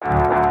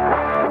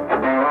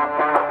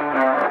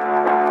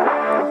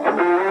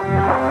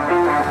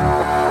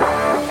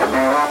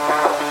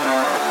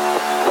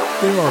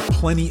are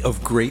plenty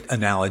of great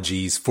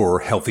analogies for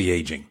healthy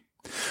aging.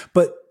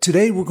 But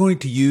today we're going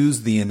to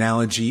use the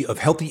analogy of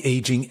healthy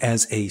aging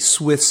as a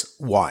Swiss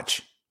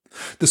watch.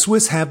 The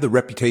Swiss have the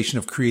reputation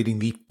of creating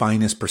the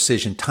finest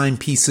precision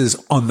timepieces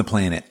on the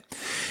planet.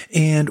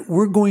 And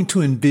we're going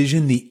to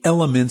envision the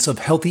elements of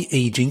healthy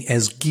aging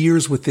as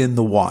gears within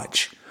the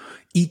watch,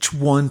 each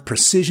one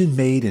precision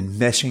made and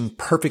meshing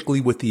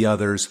perfectly with the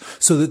others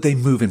so that they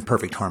move in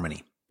perfect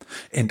harmony.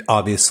 And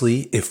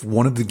obviously, if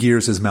one of the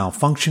gears is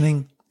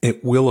malfunctioning,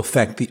 it will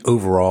affect the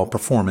overall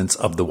performance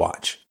of the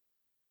watch.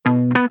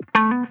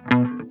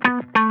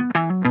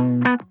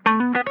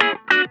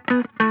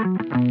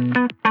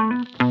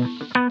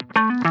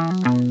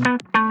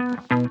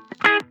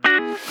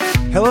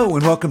 Hello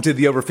and welcome to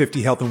the Over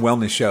 50 Health and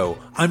Wellness Show.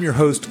 I'm your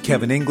host,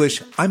 Kevin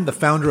English. I'm the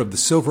founder of the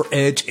Silver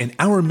Edge, and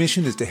our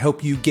mission is to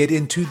help you get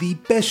into the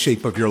best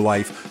shape of your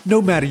life,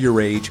 no matter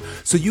your age,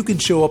 so you can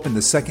show up in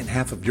the second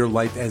half of your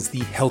life as the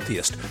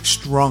healthiest,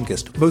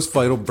 strongest, most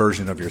vital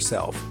version of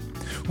yourself.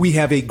 We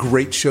have a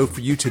great show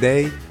for you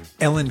today.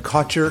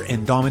 Kosher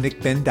and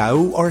Dominique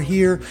Dhaou are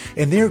here,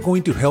 and they're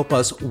going to help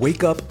us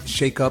wake up,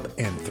 shake up,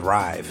 and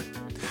thrive.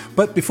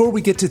 But before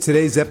we get to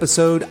today's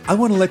episode, I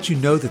want to let you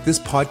know that this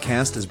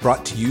podcast is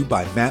brought to you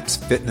by MAPS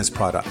Fitness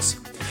Products.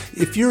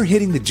 If you're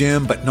hitting the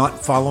gym but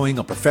not following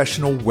a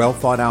professional,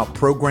 well-thought-out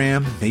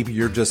program, maybe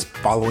you're just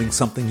following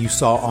something you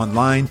saw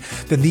online,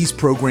 then these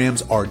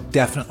programs are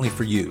definitely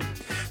for you.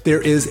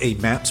 There is a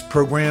MAPS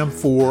program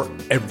for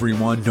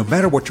everyone, no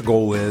matter what your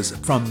goal is,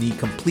 from the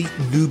complete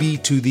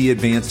newbie to the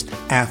advanced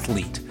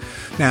athlete.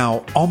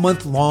 Now, all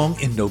month long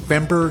in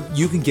November,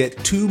 you can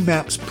get 2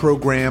 MAPS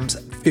programs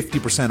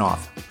 50%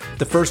 off.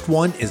 The first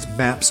one is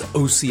MAPS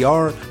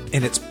OCR,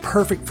 and it's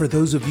perfect for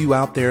those of you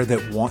out there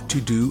that want to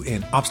do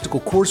an obstacle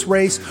course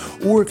race,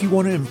 or if you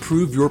want to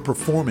improve your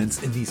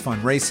performance in these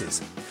fun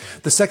races.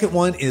 The second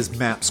one is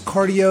MAPS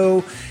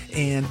Cardio,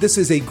 and this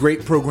is a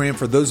great program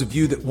for those of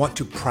you that want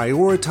to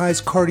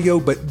prioritize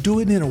cardio, but do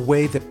it in a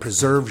way that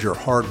preserves your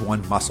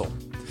hard-won muscle.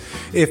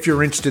 If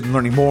you're interested in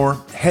learning more,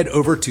 head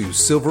over to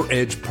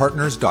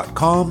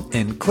silveredgepartners.com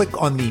and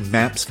click on the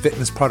MAPS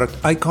Fitness Product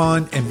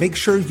icon and make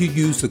sure you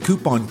use the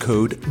coupon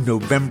code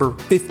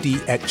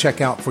November50 at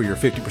checkout for your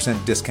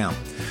 50% discount.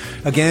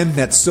 Again,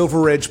 that's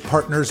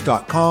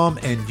silveredgepartners.com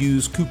and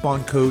use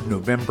coupon code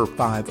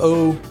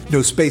November50.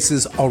 No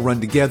spaces, all run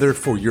together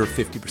for your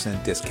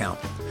 50% discount.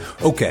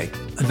 Okay,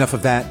 enough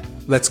of that.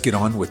 Let's get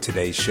on with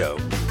today's show.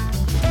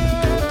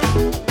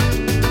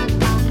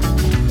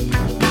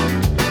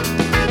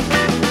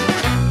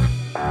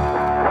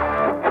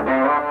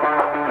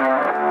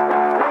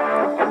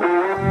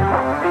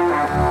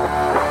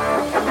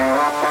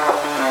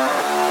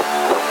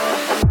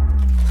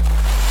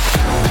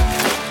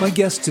 My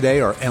guests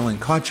today are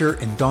Kosher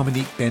and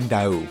Dominique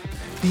Dhaou.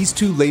 These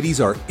two ladies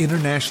are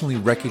internationally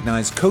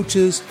recognized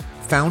coaches,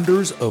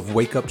 founders of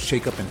Wake Up,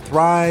 Shake Up, and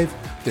Thrive.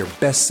 They're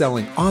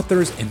best-selling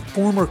authors and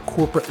former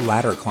corporate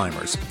ladder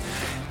climbers.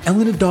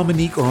 Ellen and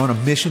Dominique are on a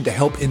mission to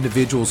help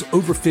individuals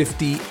over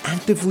 50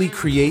 actively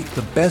create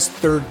the best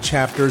third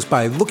chapters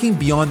by looking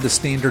beyond the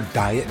standard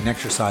diet and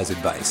exercise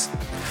advice.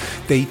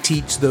 They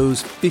teach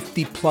those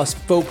 50-plus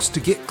folks to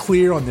get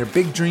clear on their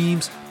big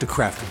dreams, to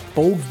craft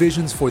bold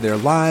visions for their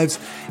lives,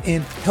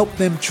 and help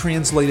them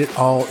translate it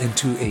all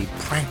into a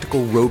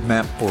practical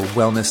roadmap for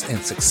wellness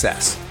and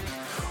success.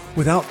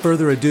 Without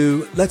further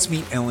ado, let's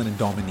meet Ellen and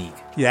Dominique.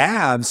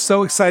 Yeah, I'm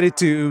so excited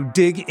to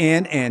dig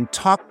in and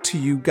talk to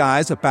you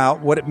guys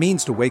about what it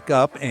means to wake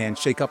up and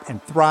shake up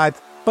and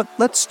thrive. But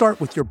let's start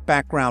with your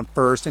background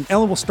first. And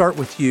Ellen, we'll start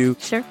with you.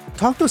 Sure.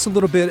 Talk to us a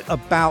little bit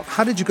about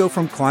how did you go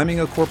from climbing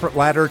a corporate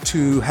ladder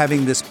to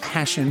having this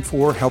passion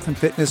for health and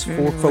fitness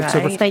for folks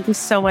over 50? Thank you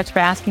so much for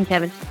asking,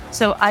 Kevin.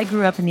 So I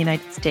grew up in the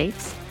United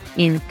States,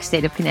 in the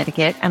state of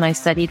Connecticut, and I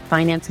studied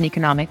finance and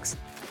economics.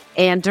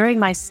 And during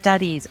my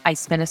studies, I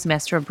spent a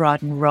semester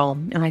abroad in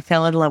Rome, and I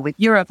fell in love with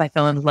Europe. I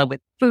fell in love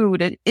with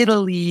food,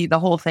 Italy, the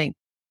whole thing.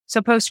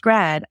 So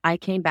post-grad, I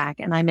came back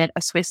and I met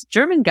a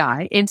Swiss-German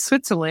guy in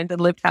Switzerland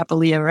and lived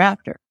happily ever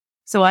after.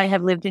 So I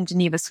have lived in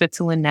Geneva,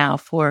 Switzerland now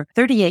for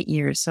 38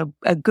 years, so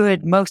a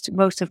good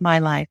most of my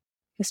life.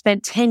 I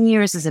spent 10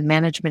 years as a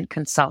management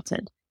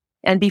consultant.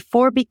 And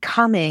before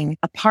becoming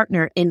a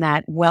partner in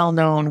that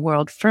well-known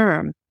world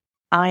firm,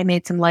 I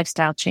made some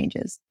lifestyle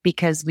changes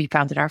because we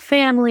founded our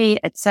family,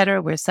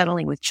 etc. We're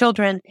settling with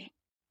children,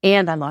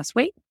 and I lost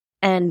weight.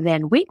 And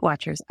then Weight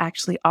Watchers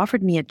actually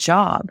offered me a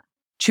job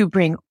to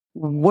bring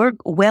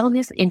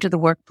wellness into the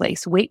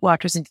workplace, Weight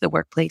Watchers into the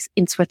workplace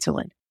in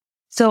Switzerland.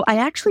 So I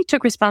actually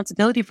took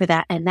responsibility for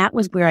that, and that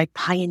was where I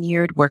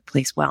pioneered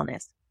workplace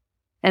wellness.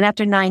 And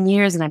after 9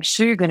 years, and I'm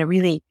sure you're going to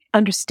really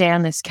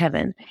understand this,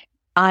 Kevin,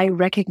 I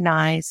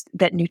recognized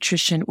that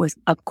nutrition was,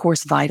 of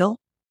course, vital,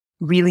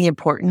 really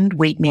important.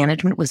 Weight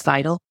management was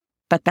vital,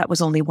 but that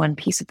was only one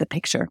piece of the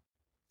picture.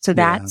 So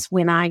that's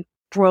when I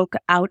broke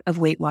out of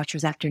Weight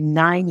Watchers after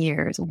 9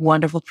 years,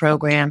 wonderful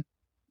program,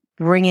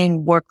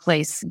 bringing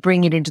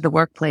it into the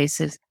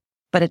workplaces.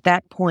 But at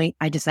that point,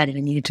 I decided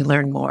I needed to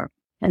learn more.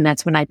 And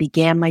that's when I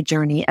began my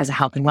journey as a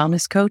health and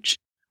wellness coach,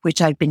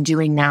 which I've been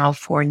doing now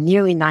for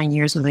nearly 9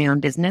 years with my own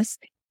business.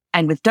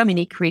 And with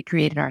Dominique, we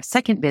created our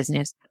second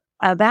business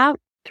about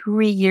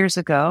 3 years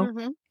ago.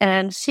 Mm-hmm.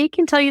 And she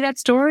can tell you that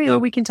story, or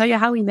we can tell you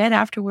how we met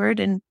afterward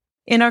and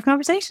in our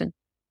conversation.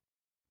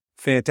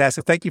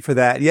 Fantastic. Thank you for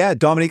that. Yeah,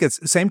 Dominique, it's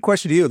the same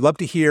question to you. I'd love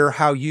to hear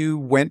how you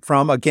went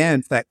from,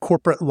 again, that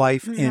corporate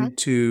life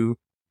into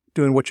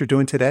doing what you're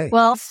doing today.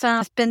 Well,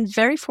 I've been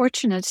very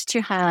fortunate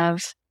to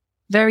have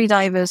very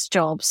diverse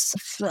jobs.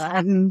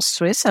 I'm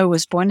Swiss. I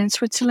was born in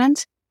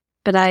Switzerland,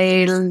 but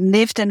I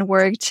lived and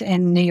worked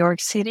in New York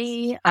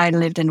City. I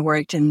lived and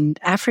worked in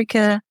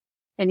Africa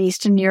and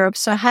Eastern Europe.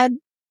 So I had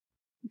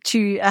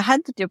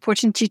the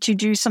opportunity to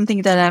do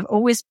something that I've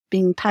always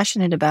been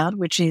passionate about,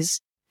 which is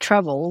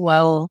travel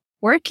while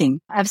working.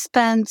 I've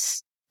spent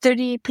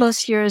 30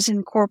 plus years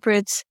in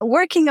corporate,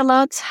 working a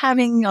lot,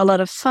 having a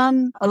lot of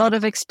fun, a lot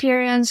of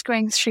experience,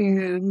 going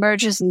through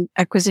mergers and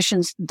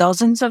acquisitions,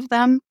 dozens of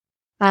them,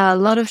 a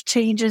lot of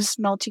changes,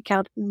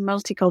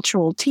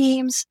 multicultural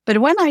teams. But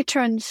when I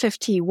turned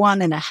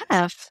 51 and a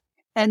half,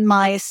 and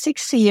my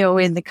sixth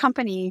CEO in the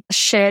company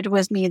shared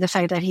with me the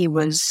fact that he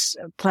was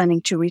planning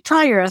to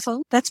retire, I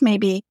thought that's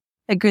maybe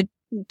a good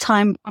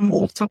time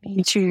for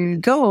me to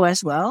go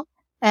as well.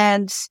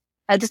 And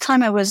at the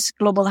time, I was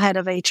global head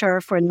of HR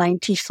for a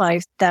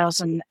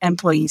 95,000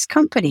 employees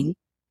company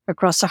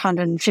across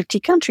 150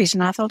 countries.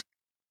 And I thought,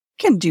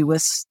 I can do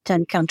with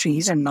 10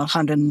 countries and not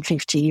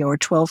 150 or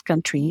 12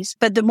 countries.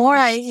 But the more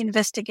I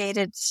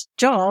investigated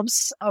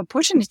jobs,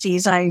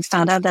 opportunities, I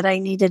found out that I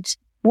needed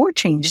more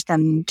change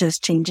than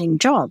just changing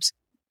jobs.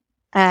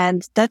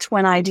 And that's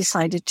when I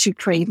decided to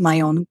create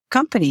my own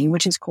company,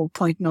 which is called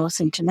Point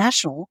North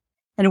International.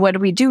 And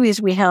what we do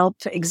is we help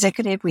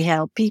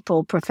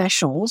people,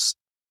 professionals,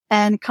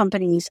 and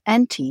companies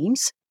and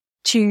teams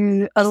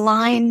to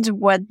align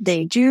what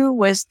they do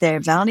with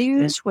their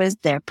values,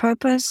 with their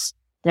purpose,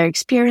 their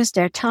experience,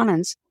 their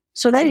talents,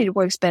 so that it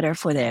works better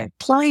for their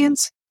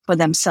clients, for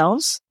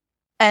themselves,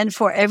 and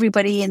for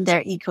everybody in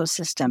their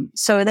ecosystem.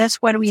 So that's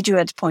what we do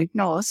at Point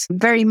North,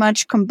 very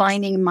much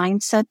combining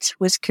mindset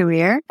with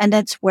career. And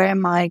that's where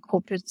my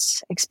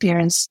corporate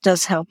experience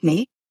does help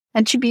me.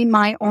 And to be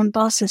my own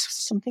boss is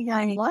something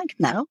I like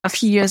now. A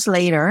few years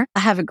later, I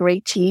have a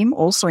great team,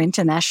 also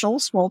international,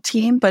 small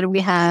team, but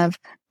we have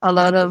a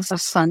lot of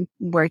fun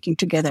working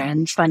together.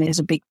 And fun is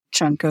a big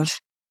chunk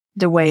of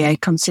the way I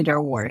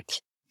consider work.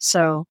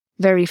 So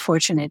very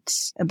fortunate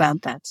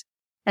about that.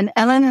 And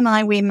Ellen and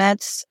I, we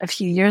met a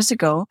few years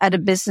ago at a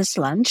business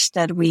lunch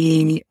that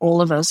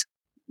all of us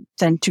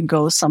tend to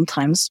go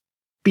sometimes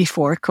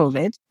before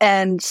COVID.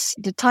 And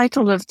the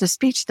title of the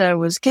speech that I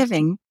was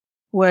giving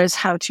was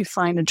how to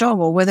find a job,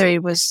 or whether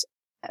it was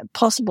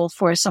possible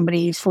for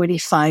somebody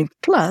 45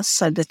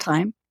 plus at the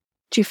time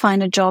to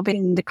find a job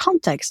in the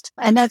context.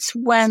 And that's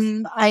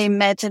when I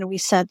met and we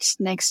sat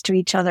next to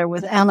each other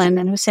with Ellen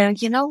and we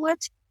said, you know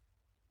what?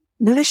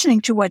 Listening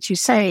to what you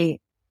say,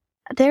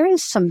 there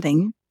is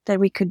something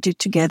that we could do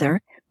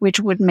together, which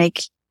would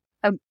make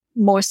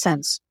more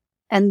sense.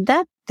 And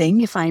that thing,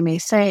 if I may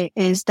say,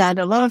 is that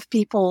a lot of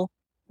people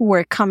who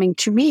were coming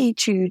to me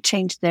to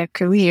change their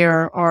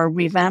career or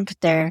revamp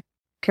their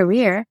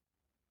career,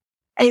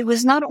 it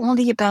was not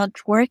only about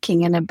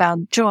working and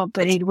about job,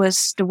 but it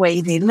was the way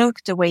they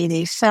looked, the way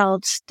they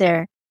felt,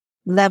 their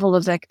level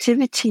of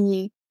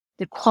activity,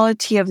 the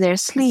quality of their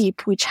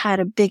sleep, which had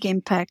a big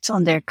impact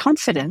on their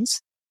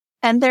confidence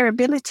and their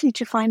ability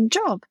to find a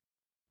job.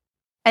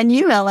 And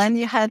you, Ellen,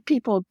 you had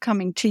people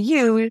coming to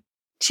you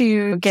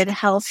to get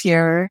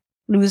healthier,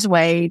 lose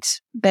weight,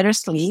 better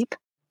sleep.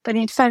 But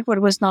in fact, what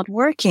was not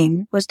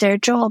working was their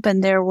job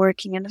and their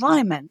working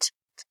environment.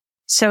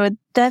 So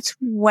that's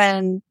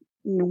when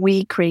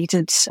we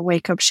created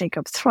Wake Up, Shake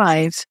Up,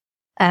 Thrive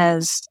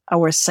as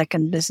our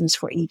second business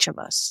for each of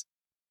us.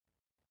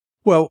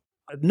 Well,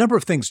 a number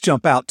of things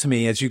jump out to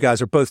me as you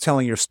guys are both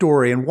telling your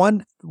story. And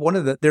one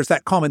of there's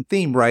that common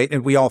theme, right?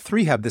 And we all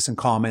three have this in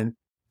common,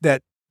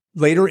 that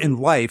later in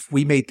life,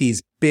 we made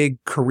these big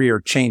career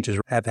changes.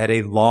 I've had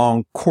a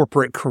long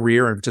corporate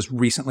career and just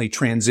recently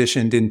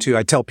transitioned into,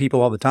 I tell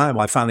people all the time,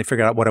 well, I finally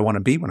figured out what I want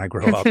to be when I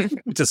grow up.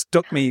 It just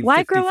took me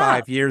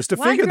 55 years to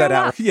figure that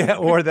out. Yeah,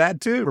 or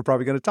that too. We're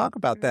probably going to talk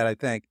about that, I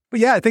think. But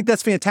yeah, I think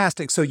that's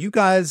fantastic. So you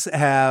guys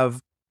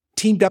have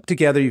teamed up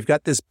together. You've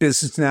got this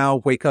business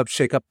now, Wake Up,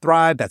 Shake Up,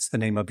 Thrive. That's the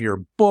name of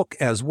your book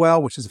as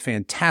well, which is a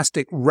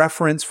fantastic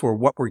reference for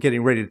what we're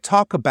getting ready to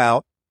talk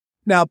about.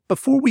 Now,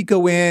 before we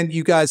go in,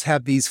 you guys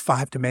have these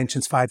 5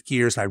 dimensions, 5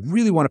 gears. I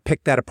really want to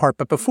pick that apart.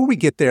 But before we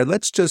get there,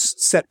 let's just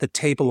set the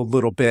table a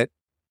little bit.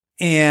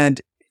 And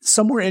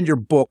somewhere in your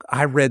book,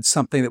 I read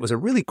something that was a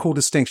really cool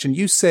distinction.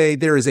 You say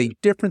there is a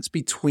difference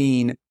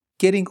between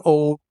getting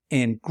old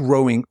and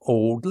growing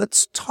old.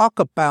 Let's talk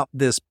about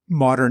this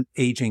modern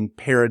aging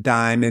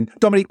paradigm. And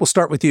Dominique, we'll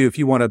start with you if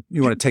you want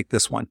to take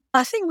this one.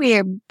 I think we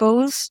are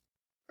both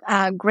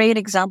a great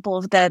example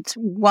of that.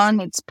 One,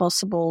 it's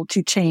possible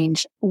to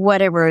change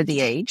whatever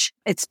the age.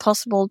 It's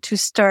possible to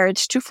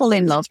fall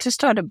in love, to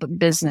start a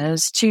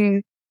business,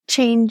 to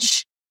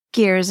change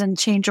gears and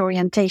change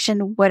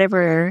orientation,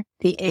 whatever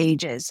the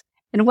age is.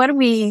 And what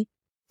we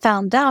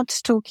found out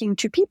talking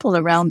to people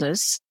around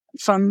us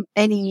from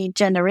any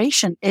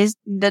generation is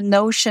the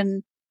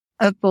notion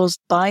of both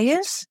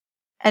bias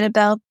and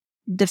about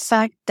the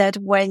fact that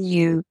when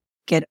you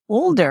get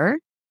older,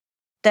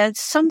 that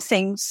some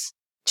things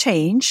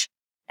change,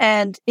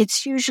 and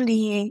it's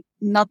usually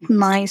not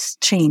nice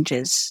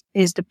changes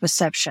is the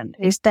perception,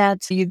 is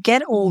that you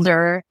get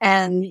older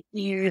and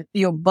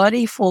your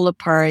body fall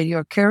apart,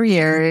 your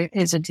career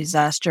is a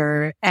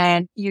disaster,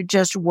 and you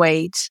just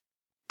wait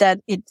that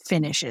it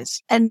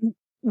finishes. And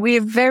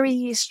we're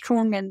very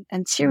strong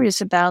and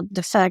serious about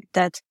the fact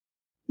that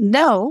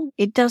no,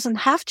 it doesn't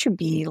have to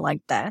be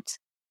like that.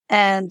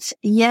 And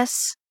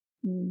yes,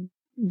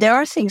 there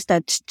are things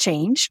that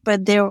change,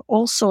 but there are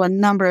also a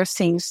number of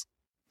things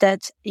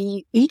that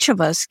each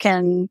of us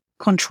can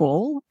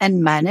control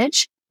and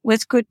manage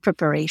with good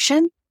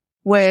preparation,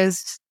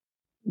 with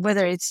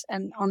whether it's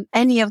on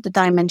any of the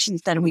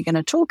dimensions that we're going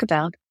to talk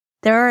about.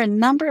 There are a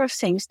number of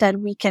things that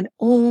we can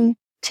all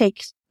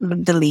take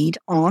the lead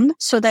on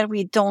so that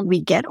we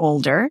get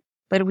older,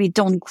 but we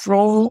don't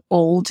grow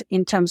old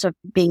in terms of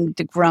being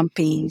the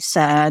grumpy,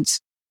 sad,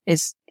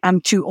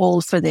 I'm too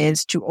old for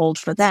this, too old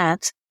for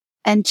that,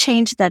 and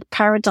change that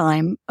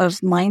paradigm of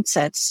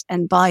mindsets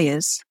and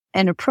bias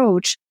and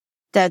approach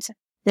that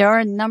there are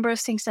a number of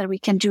things that we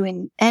can do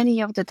in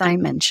any of the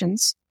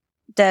dimensions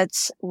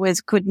that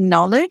with good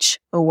knowledge,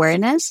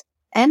 awareness,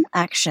 and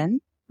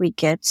action, we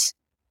get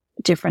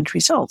different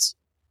results.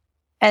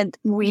 And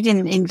we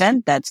didn't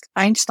invent that.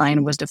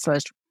 Einstein was the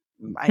first.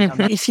 I don't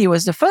know if he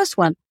was the first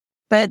one,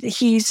 but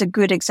he's a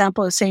good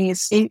example of saying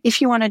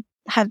if you want to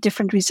have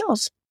different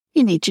results,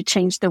 you need to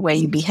change the way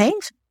you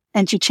behave.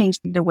 And to change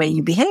the way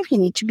you behave, you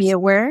need to be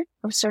aware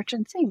of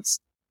certain things.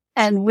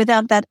 And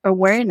without that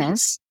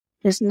awareness,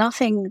 there's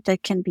nothing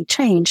that can be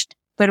changed.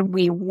 But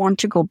we want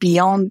to go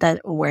beyond that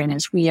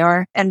awareness.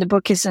 And the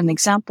book is an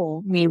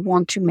example. We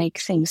want to make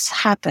things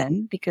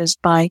happen because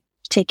by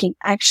taking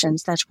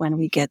actions, that's when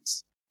we get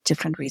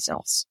different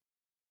results.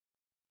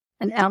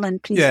 And Ellen,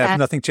 please add. Yeah, if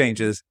nothing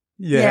changes.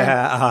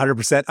 Yeah,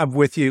 100%. I'm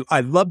with you. I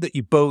love that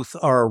you both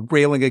are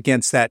railing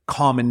against that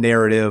common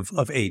narrative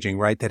of aging,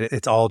 right? That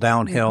it's all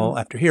downhill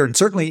after here. And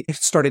certainly I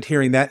started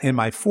hearing that in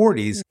my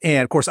 40s.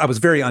 And of course, I was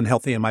very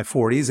unhealthy in my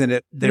 40s.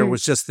 And there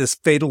was just this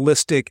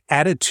fatalistic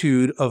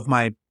attitude of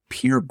my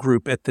peer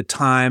group at the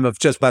time of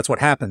just, that's what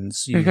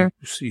happens.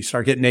 You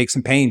start getting aches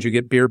and pains, you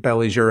get beer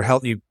bellies, your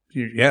health,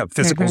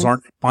 physicals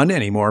aren't fun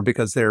anymore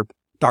because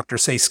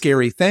doctors say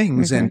scary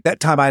things. And that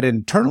time I'd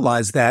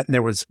internalized that. And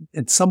there was,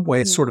 in some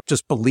way, sort of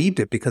just believed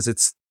it because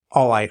it's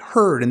all I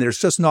heard. And there's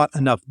just not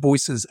enough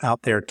voices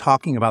out there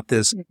talking about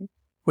this,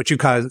 what you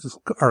guys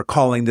are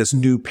calling this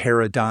new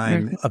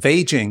paradigm of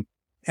aging.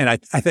 And I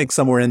think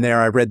somewhere in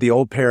there, I read the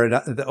old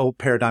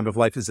paradigm of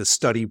life is a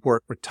study,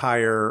 work,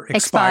 retire,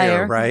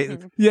 expire,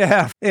 right?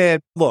 Yeah. And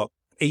look,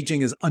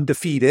 aging is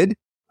undefeated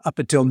up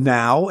until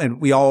now, and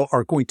we all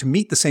are going to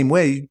meet the same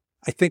way.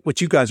 I think what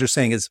you guys are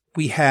saying is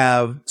we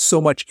have so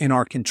much in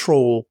our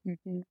control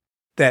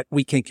that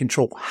we can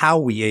control how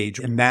we age.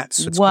 And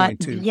that's what's going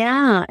to.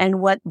 Yeah. And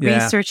what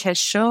research has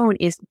shown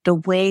is the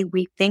way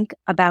we think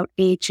about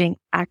aging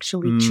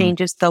actually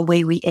changes the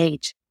way we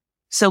age.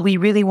 So we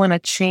really want to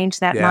change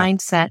that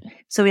mindset.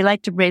 So we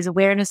like to raise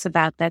awareness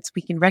about that so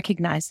we can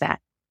recognize that.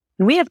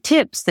 And we have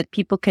tips that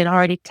people can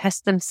already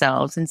test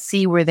themselves and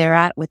see where they're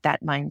at with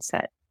that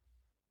mindset.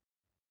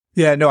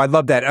 Yeah, no, I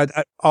love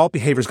that. All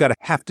behaviors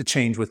have to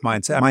change with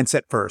mindset.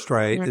 Mindset first,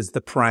 right, is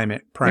the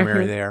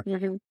primary there.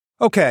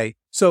 Okay,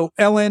 so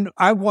Ellen,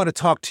 I want to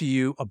talk to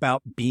you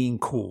about being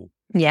cool.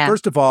 Yeah.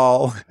 First of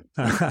all,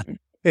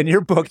 in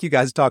your book, you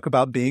guys talk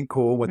about being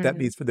cool, what that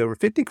means for the over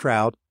 50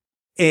 crowd.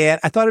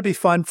 And I thought it'd be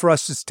fun for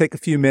us to just take a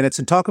few minutes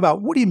and talk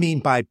about what do you mean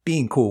by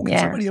being cool? Can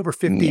somebody over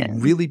 50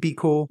 really be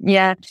cool?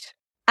 Yeah,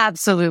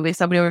 absolutely.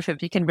 Somebody over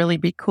 50 can really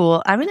be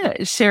cool. I'm going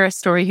to share a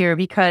story here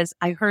because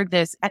I heard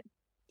this.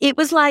 It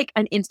was like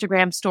an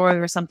Instagram story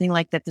or something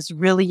like that. This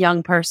really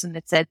young person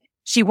that said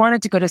she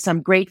wanted to go to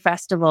some great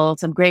festival,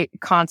 some great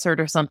concert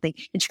or something,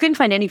 and she couldn't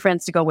find any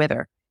friends to go with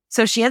her.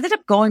 So she ended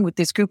up going with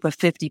this group of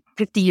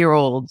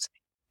 50-year-olds.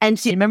 And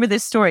she remember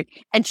this story.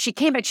 And she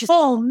came back. She said,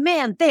 oh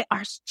man, they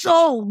are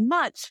so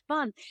much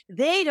fun.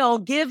 They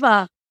don't give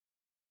a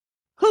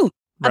hoot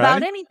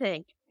about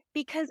anything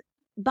because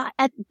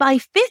by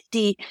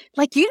 50,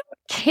 like you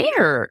don't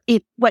care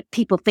what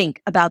people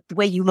think about the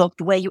way you look,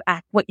 the way you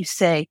act, what you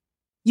say.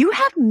 You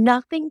have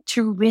nothing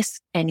to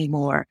risk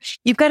anymore.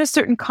 You've got a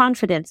certain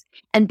confidence.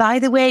 And by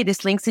the way,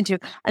 this links into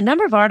a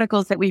number of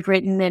articles that we've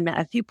written and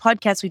a few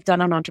podcasts we've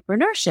done on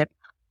entrepreneurship.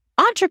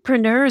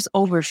 Entrepreneurs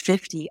over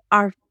 50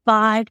 are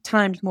 5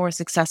 times more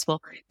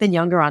successful than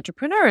younger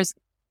entrepreneurs.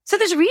 So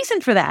there's a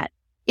reason for that.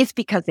 It's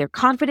because they're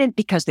confident,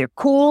 because they're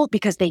cool,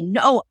 because they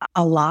know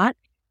a lot,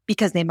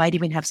 because they might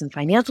even have some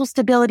financial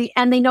stability,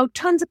 and they know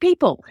tons of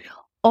people.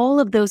 All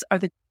of those are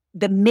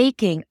the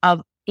making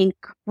of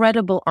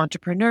incredible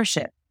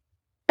entrepreneurship.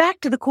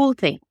 Back to the cool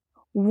thing.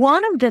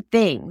 One of the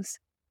things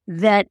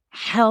that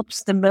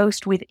helps the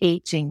most with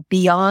aging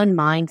beyond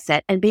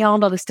mindset and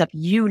beyond all the stuff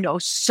you know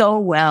so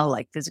well,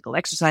 like physical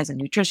exercise and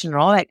nutrition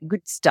and all that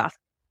good stuff,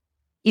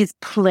 is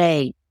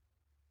play.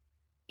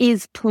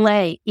 Is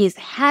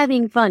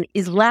having fun,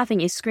 is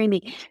laughing, is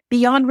screaming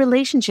beyond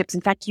relationships.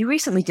 In fact, you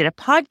recently did a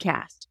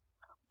podcast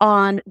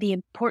on the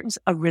importance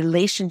of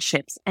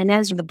relationships. And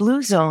as in the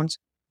blue zones,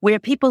 where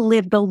people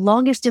live the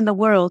longest in the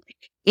world,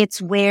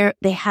 it's where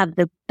they have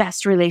the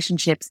best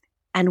relationships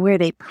and where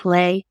they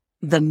play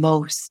the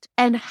most.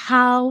 And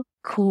how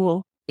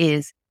cool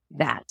is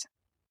that?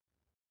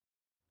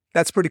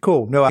 That's pretty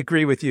cool. No, I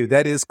agree with you.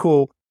 That is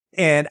cool.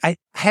 And I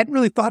hadn't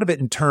really thought of it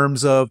in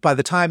terms of by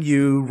the time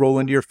you roll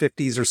into your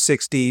 50s or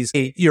 60s,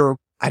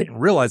 I didn't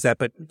realize that,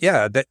 but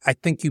yeah, that I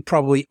think you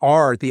probably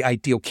are the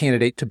ideal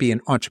candidate to be an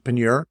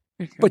entrepreneur.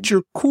 Mm-hmm. But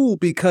you're cool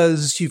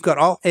because you've got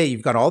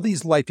all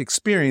these life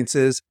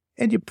experiences,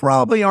 and you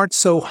probably aren't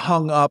so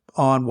hung up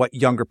on what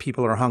younger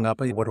people are hung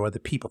up on. What do other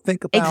people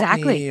think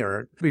about me?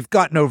 Or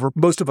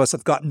most of us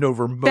have gotten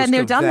over most of that. Been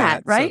there, done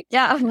that, right? So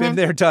yeah. Been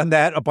there, done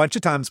that a bunch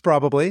of times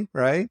probably,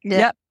 right?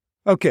 Yep.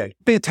 Okay,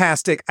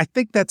 fantastic. I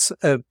think that's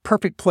a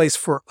perfect place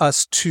for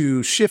us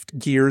to shift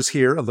gears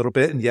here a little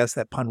bit. And yes,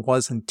 that pun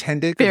was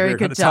intended. Very good job. We're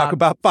going to talk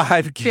about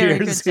 5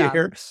 gears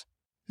here.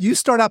 You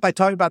start out by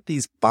talking about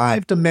these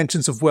 5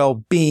 dimensions of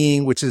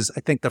well-being, which is, I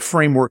think, the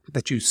framework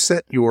that you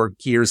set your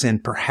gears in.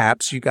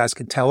 Perhaps you guys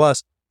can tell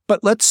us.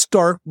 But let's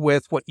start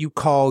with what you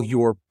call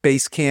your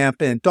base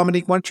camp. And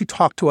Dominique, why don't you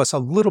talk to us a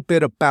little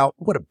bit about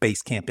what a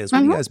base camp is?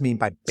 What do you guys mean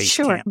by base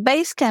camp? Sure.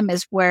 Base camp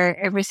is where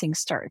everything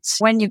starts.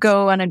 When you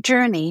go on a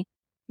journey,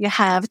 you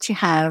have to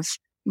have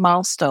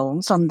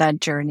milestones on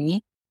that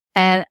journey.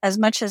 And as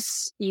much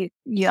as you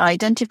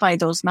identify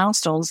those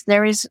milestones,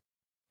 there is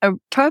a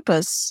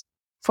purpose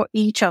for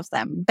each of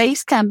them.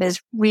 Base camp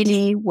is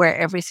really where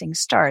everything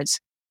starts,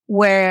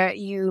 where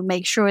you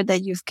make sure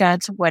that you've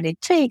got what it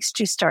takes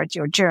to start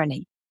your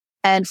journey.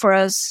 And for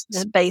us,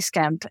 the base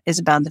camp is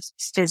about the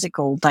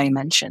physical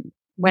dimension.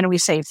 When we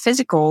say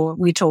physical,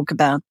 we talk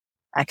about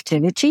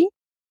activity.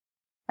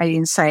 I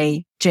didn't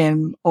say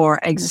gym or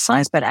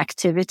exercise, but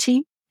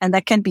activity. And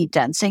that can be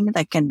dancing,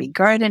 that can be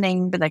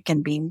gardening, but that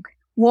can be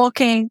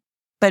walking,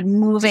 but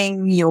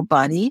moving your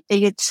body.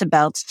 It's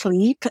about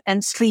sleep.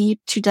 And sleep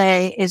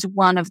today is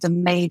one of the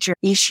major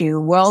issues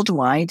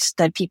worldwide,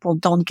 that people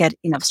don't get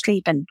enough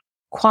sleep, and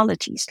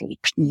quality sleep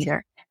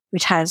neither,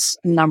 which has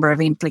a number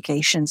of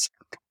implications.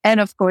 And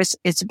of course,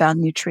 it's about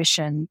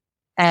nutrition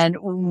and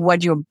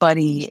what your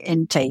body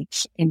intake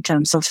in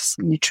terms of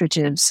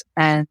nutritives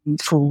and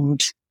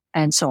food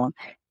and so on.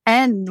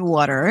 And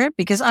water,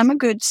 because I'm a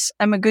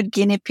good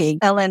guinea pig.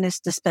 Ellen is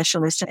the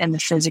specialist in the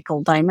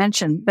physical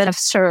dimension, but I've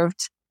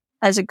served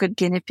as a good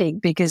guinea pig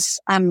because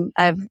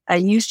I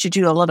used to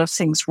do a lot of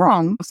things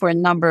wrong for a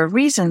number of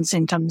reasons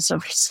in terms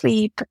of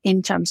sleep,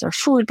 in terms of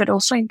food, but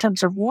also in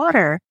terms of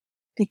water,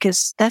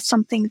 because that's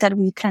something that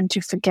we tend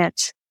to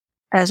forget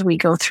as we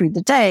go through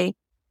the day.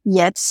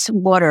 Yet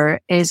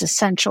water is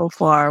essential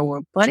for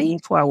our body,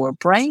 for our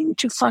brain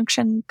to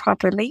function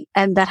properly.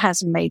 And that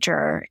has a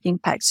major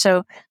impact.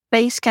 So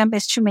base camp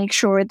is to make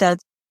sure that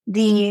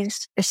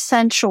these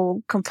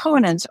essential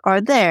components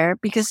are there,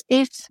 because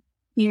if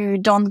you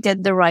don't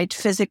get the right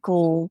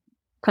physical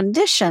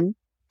condition,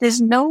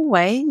 there's no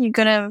way you're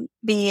going to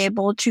be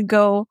able to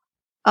go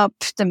up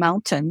the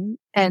mountain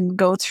and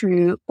go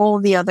through all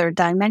the other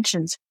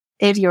dimensions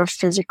if your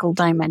physical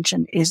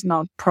dimension is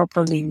not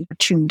properly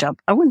tuned up.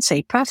 I wouldn't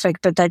say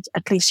perfect, but that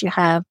at least you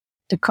have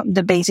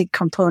the basic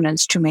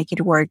components to make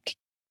it work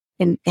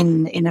in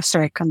a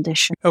certain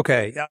condition.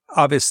 Okay.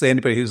 Obviously,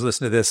 anybody who's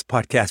listened to this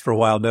podcast for a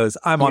while knows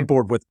I'm on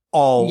board with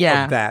all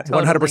of that.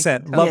 Totally.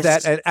 100%. Love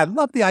that. And I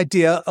love the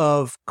idea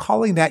of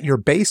calling that your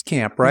base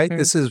camp, right?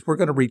 Mm-hmm. We're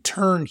going to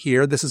return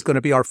here. This is going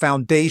to be our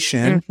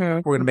foundation. Mm-hmm.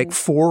 We're going to make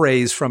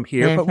forays from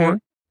here, but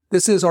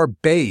this is our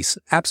base.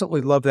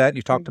 Absolutely love that.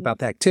 You talked about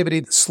the activity,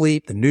 the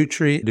sleep, the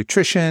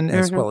nutrition,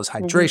 as well as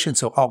hydration.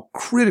 So all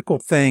critical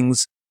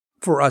things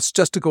for us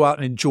just to go out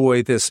and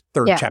enjoy this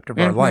third chapter of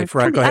our life,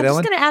 right? Go ahead, Ellen.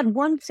 I'm just going to add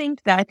one thing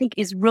that I think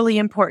is really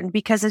important,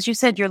 because as you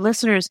said, your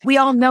listeners, we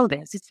all know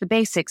this, it's the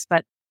basics,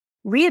 but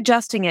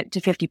readjusting it to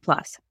 50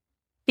 plus.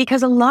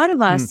 Because a lot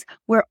of us,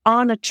 we're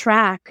on a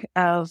track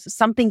of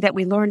something that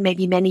we learned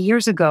maybe many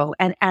years ago.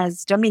 And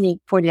as Dominique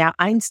pointed out,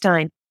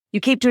 Einstein,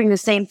 you keep doing the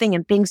same thing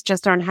and things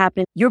just aren't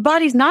happening. Your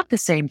body's not the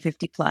same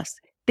 50 plus.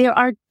 There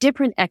are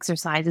different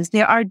exercises.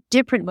 There are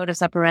different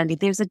modus operandi.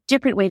 There's a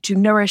different way to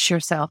nourish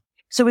yourself.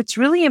 So it's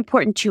really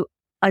important to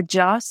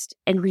adjust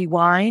and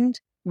rewind,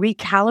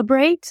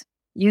 recalibrate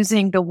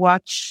using the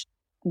watch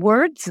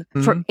words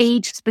for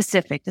age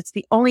specific. That's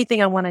the only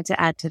thing I wanted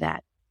to add to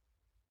that.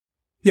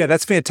 Yeah,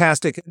 that's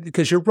fantastic,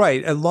 because you're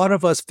right. A lot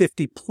of us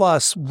 50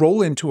 plus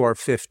roll into our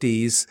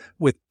 50s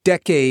with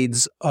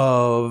decades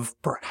of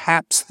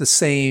perhaps the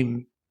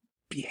same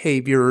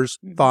behaviors,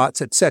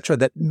 thoughts, etc.,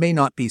 that may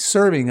not be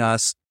serving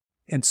us.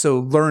 And so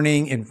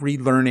learning and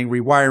relearning,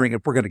 rewiring,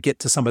 if we're going to get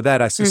to some of that,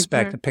 I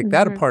suspect, and pick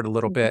that apart a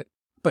little bit.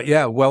 But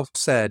yeah, well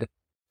said.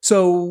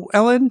 So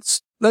Ellen,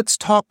 let's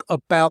talk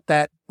about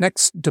that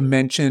next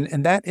dimension,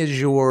 and that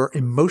is your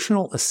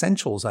emotional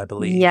essentials, I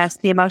believe. Yes,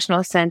 the emotional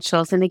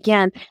essentials. And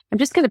again, I'm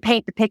just going to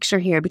paint the picture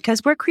here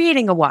because we're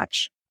creating a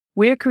watch.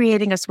 We're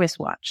creating a Swiss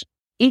watch.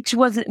 Each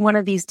one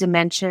of these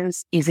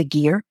dimensions is a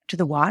gear to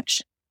the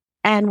watch.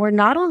 And we're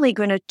not only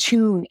going to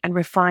tune and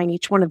refine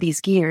each one of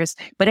these gears,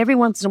 but every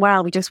once in a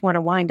while, we just want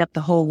to wind up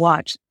the whole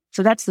watch.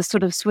 So that's the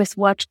sort of Swiss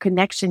watch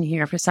connection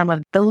here for some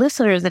of the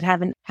listeners that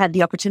haven't had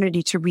the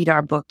opportunity to read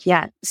our book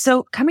yet.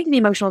 So coming to the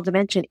emotional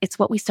dimension, it's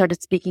what we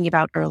started speaking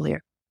about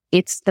earlier.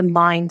 It's the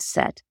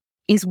mindset.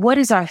 Is what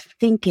is our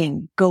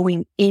thinking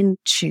going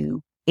into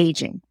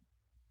aging?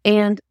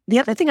 And the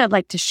other thing I'd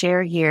like to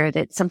share here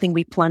that's something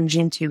we plunge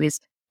into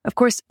is, of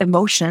course,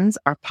 emotions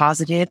are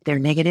positive, they're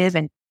negative,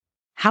 and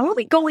how are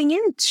we going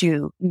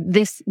into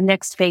this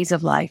next phase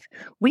of life?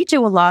 We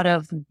do a lot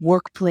of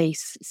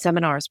workplace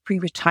seminars,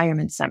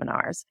 pre-retirement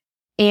seminars.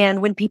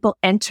 And when people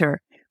enter,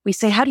 we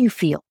say, how do you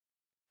feel?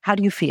 How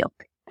do you feel?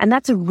 And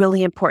that's a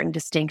really important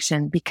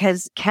distinction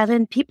because,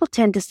 Kevin, people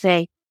tend to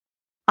say,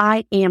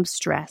 I am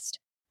stressed.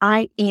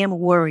 I am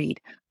worried.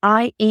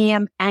 I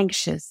am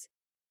anxious.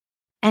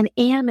 And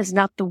am is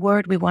not the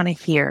word we want to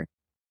hear.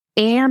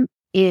 Am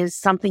is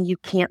something you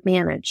can't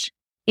manage.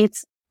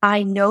 It's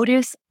I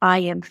notice I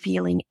am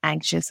feeling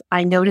anxious.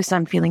 I notice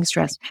I'm feeling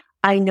stressed.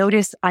 I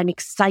notice I'm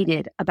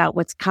excited about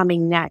what's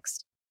coming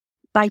next.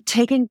 By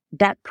taking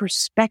that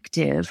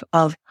perspective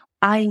of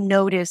I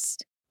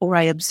noticed or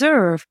I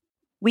observe,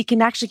 we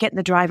can actually get in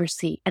the driver's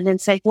seat and then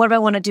say, what do I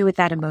want to do with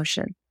that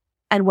emotion?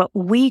 And what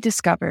we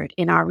discovered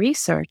in our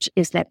research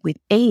is that with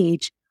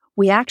age,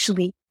 we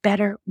actually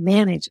better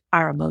manage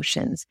our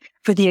emotions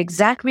for the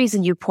exact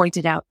reason you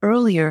pointed out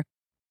earlier.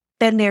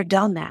 Been there,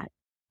 done that.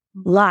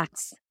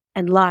 Lots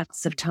and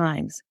lots of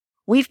times.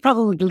 We've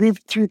probably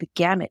lived through the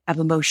gamut of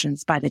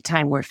emotions by the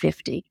time we're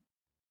 50.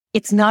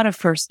 It's not a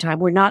first time.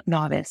 We're not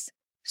novice.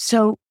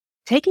 So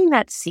taking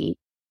that seat,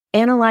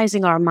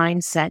 analyzing our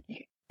mindset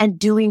and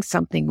doing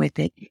something with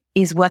it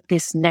is what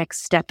this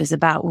next step is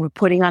about. We're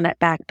putting on that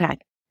backpack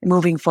and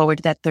moving forward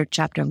to that third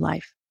chapter of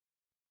life.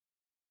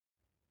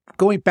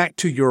 Going back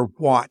to your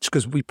watch,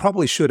 because we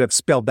probably should have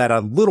spelled that a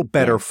little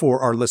better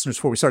for our listeners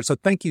before we start. So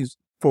thank you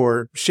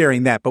for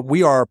sharing that. But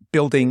we are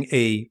building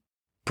a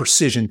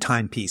precision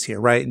timepiece here,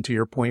 right? And to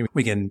your point,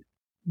 we can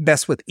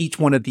mess with each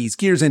one of these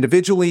gears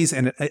individually,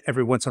 and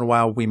every once in a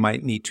while, we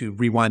might need to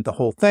rewind the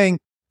whole thing.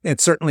 And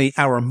certainly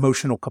our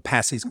emotional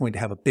capacity is going to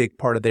have a big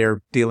part of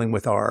there dealing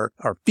with our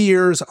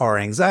fears, our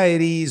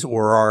anxieties,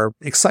 or our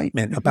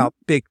excitement about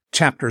big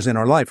chapters in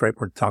our life, right?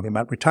 We're talking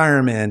about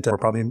retirement. We're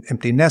probably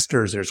empty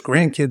nesters. There's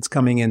grandkids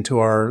coming into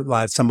our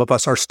lives. Some of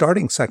us are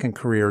starting second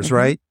careers,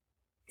 right?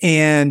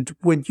 And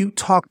when you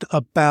talked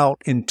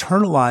about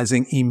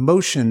internalizing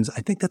emotions,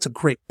 I think that's a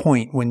great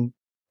point. When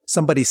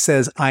somebody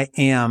says, I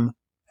am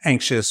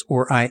anxious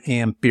or I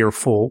am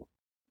fearful,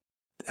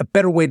 a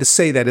better way to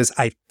say that is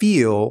I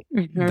feel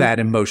that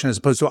emotion as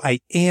opposed to I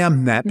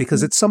am that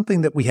because it's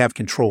something that we have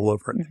control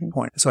over at that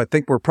point. So I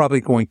think we're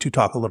probably going to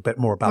talk a little bit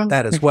more about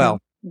that as well.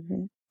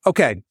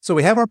 Okay. So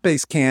we have our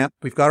base camp.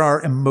 We've got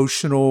our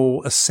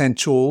emotional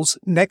essentials.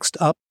 Next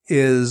up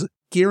is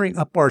gearing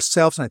up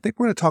ourselves. And I think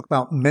we're going to talk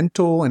about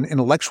mental and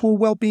intellectual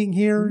well-being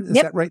here. Is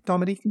that right,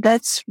 Dominique?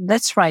 That's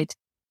right.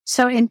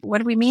 So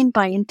what we mean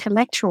by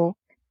intellectual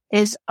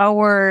is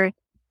our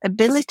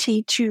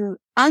ability to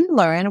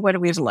unlearn what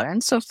we've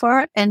learned so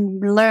far and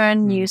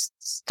learn new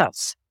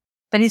stuff.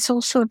 But it's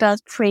also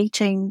about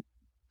creating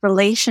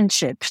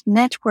relationships,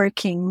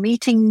 networking,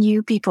 meeting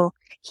new people.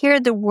 Here,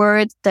 the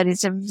word that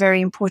is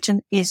very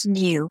important is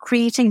new,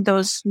 creating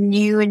those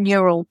new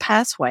neural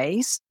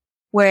pathways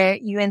where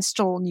you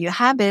install new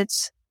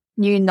habits,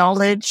 new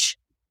knowledge,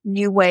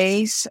 new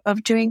ways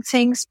of doing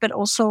things, but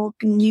also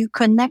new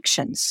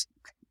connections.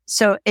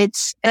 So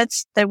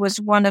that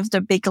was one of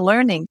the big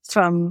learnings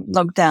from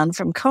lockdown,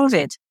 from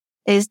COVID,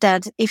 is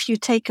that if you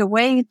take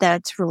away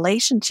that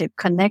relationship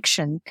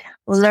connection,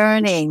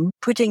 learning,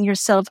 putting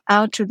yourself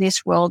out to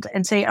this world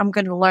and say, I'm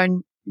going to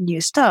learn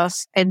new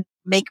stuff and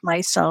make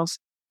myself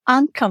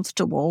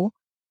uncomfortable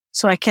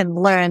so I can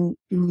learn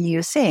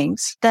new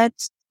things.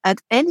 That's at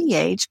any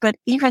age, but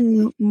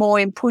even more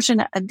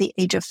important at the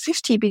age of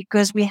 50,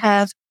 because we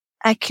have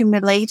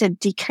accumulated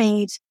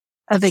decades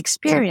of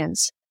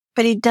experience.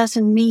 But it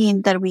doesn't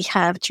mean that we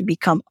have to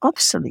become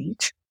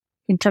obsolete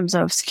in terms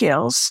of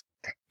skills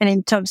and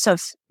in terms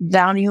of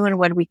value and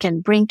what we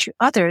can bring to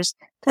others.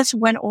 That's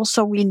when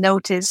also we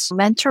notice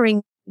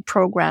mentoring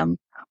program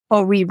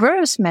or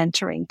reverse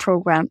mentoring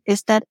program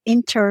is that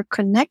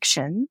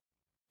interconnection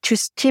to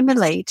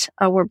stimulate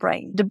our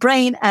brain. The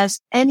brain,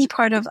 as any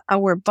part of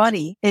our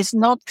body, is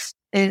not,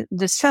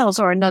 the cells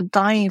are not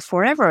dying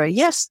forever.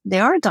 Yes, they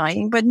are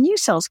dying, but new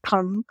cells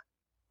come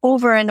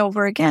over and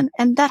over again.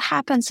 And that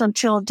happens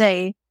until the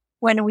day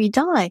when we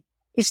die.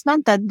 It's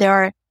not that there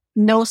are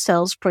no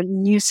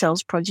new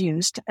cells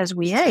produced as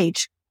we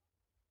age.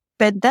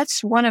 But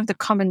that's one of the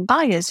common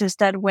biases, is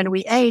that when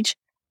we age,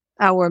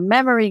 our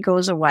memory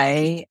goes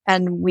away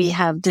and we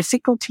have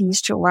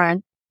difficulties to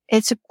learn.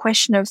 It's a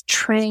question of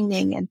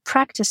training and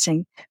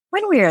practicing.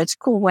 When we're at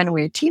school, when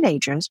we're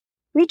teenagers,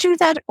 We do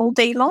that all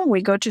day long.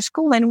 We go to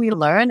school and we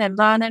learn and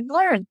learn and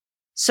learn.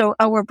 So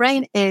our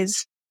brain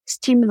is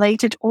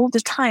stimulated all the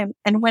time.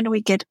 And when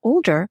we get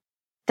older,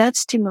 that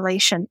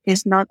stimulation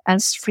is not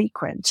as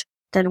frequent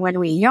than when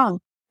we're young,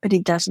 but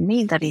it doesn't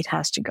mean that it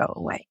has to go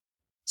away.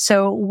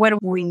 So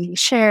what we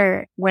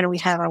share when we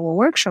have our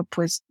workshop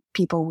with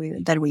people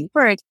that we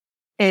work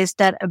is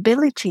that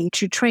ability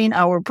to train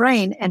our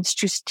brain and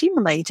to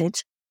stimulate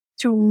it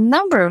through a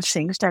number of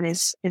things that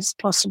is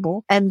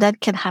possible. And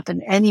that can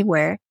happen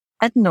anywhere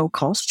at no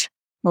cost.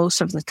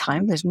 Most of the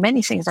time, there's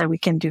many things that we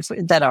can do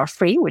that are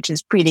free, which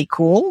is pretty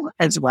cool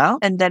as well.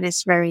 And that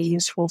is very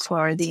useful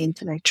for the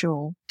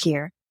intellectual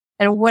gear.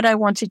 And what I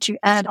wanted to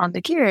add on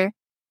the gear,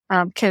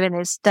 Kevin,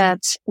 is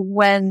that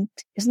when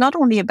it's not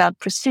only about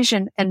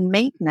precision and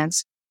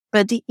maintenance,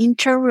 but the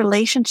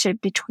interrelationship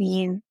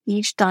between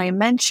each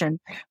dimension.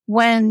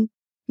 When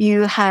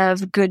you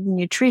have good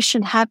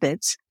nutrition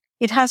habits,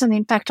 it has an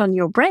impact on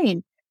your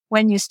brain.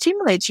 When you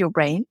stimulate your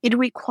brain, it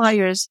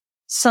requires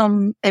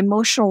some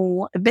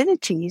emotional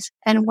abilities.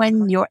 And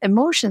when your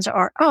emotions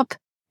are up,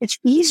 it's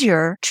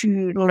easier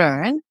to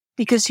learn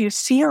because you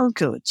feel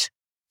good.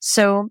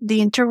 So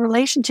the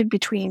interrelationship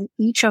between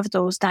each of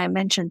those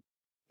dimensions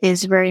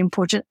is very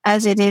important,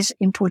 as it is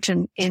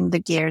important in the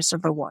gears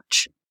of a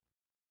watch.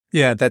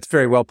 Yeah, that's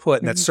very well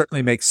put. And that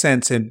certainly makes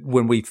sense. And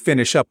when we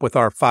finish up with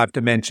our 5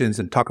 dimensions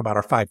and talk about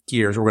our 5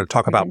 gears, we're going to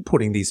talk about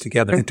putting these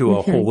together into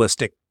a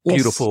holistic,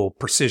 beautiful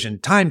precision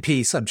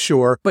timepiece, I'm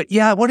sure. But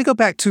yeah, I want to go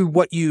back to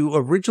what you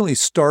originally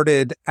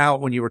started out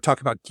when you were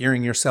talking about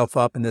gearing yourself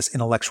up in this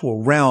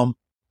intellectual realm.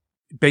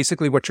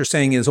 Basically, what you're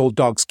saying is old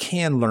dogs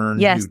can learn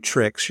new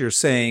tricks. You're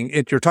saying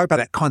you're talking about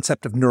that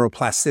concept of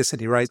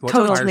neuroplasticity, right?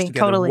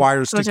 What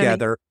wires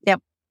together. Yep.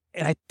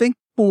 And I think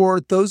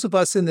for those of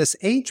us in this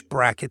age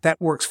bracket,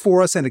 that works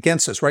for us and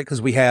against us, right?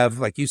 Because we have,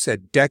 like you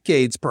said,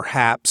 decades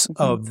perhaps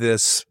of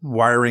this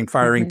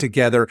firing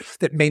together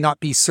that may not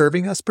be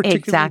serving us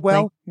particularly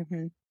well.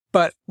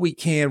 But we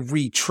can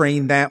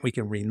retrain that. We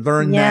can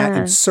relearn that.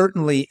 And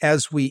certainly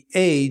as we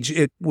age,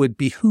 it would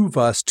behoove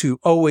us to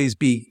always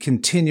be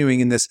continuing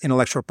in this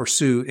intellectual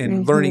pursuit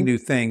and learning new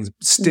things,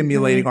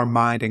 stimulating our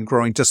mind and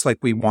growing just like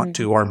we want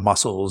to our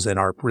muscles and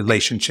our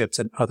relationships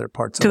and other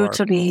parts of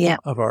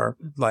our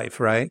life,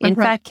 right? In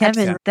fact,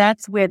 Kevin,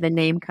 that's where the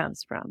name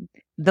comes from.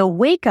 The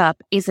wake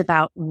up is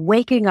about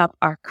waking up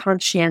our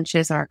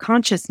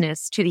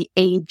consciousness to the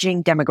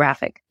aging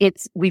demographic.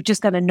 We've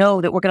just got to know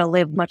that we're going to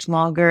live much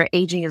longer.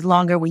 Aging is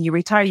longer. When you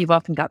retire, you've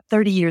often got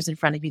 30 years in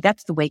front of you.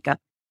 That's the wake up.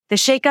 The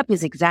shake up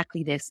is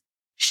exactly this.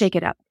 Shake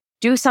it up.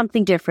 Do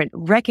something different.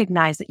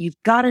 Recognize that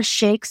you've got to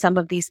shake some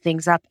of these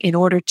things up in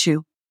order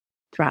to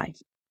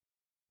thrive.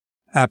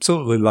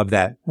 Absolutely love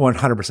that.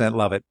 100%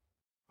 love it.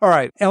 All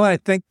right, Ellen, I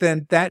think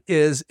then that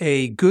is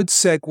a good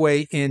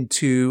segue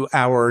into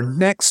our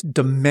next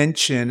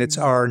dimension. It's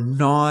our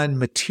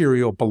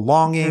non-material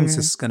belongings.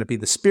 This is going to be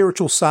the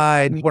spiritual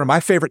side. One of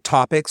my favorite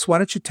topics. Why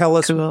don't you tell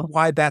us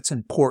why that's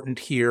important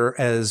here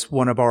as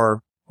one of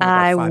our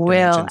I will,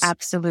 dimensions.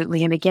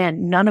 Absolutely. And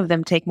again, none of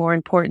them take more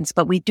importance,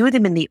 but we do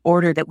them in the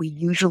order that we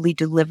usually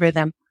deliver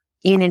them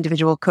in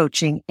individual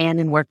coaching and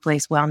in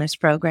workplace wellness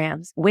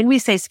programs. When we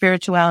say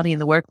spirituality in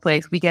the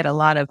workplace, we get a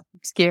lot of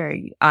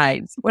scary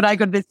eyes. When I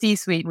go to the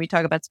C-suite and we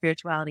talk about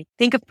spirituality,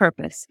 think of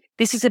purpose.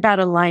 This is about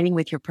aligning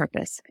with your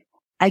purpose.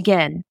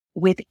 Again,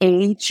 with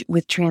age,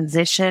 with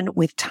transition,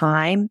 with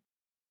time,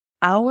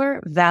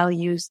 our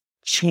values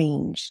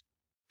change.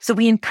 So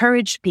we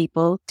encourage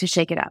people to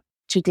shake it up,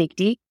 to dig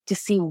deep, to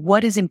see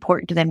what is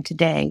important to them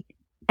today.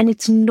 And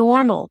it's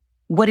normal.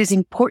 What is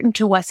important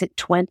to us at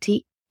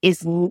 20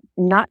 is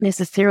not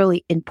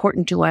necessarily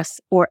important to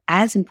us or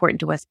as important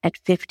to us at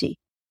 50.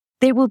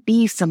 There will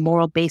be some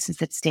moral bases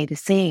that stay the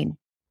same.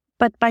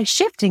 But by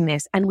shifting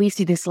this, and we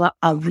see this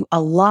a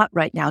lot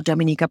right now,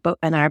 Dominique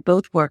and I are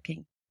both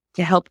working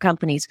to help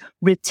companies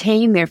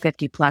retain their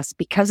 50 plus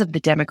because of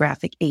the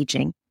demographic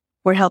aging.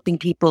 We're helping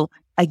people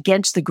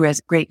against the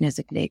great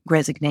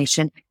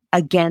resignation,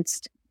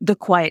 against the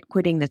quiet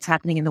quitting that's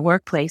happening in the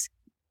workplace.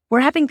 We're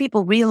having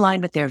people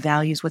realign with their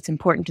values, what's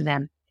important to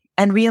them,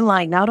 and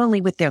realign not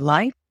only with their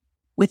life,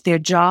 with their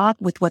job,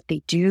 with what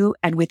they do,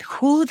 and with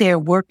who they're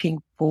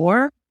working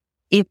for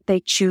if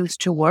they choose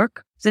to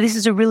work. So this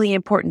is a really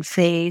important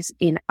phase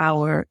in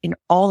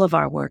all of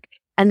our work.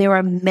 And there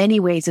are many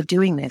ways of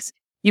doing this.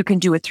 You can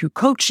do it through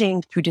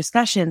coaching, through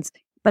discussions.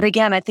 But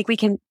again, I think we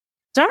can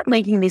start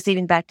linking this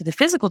even back to the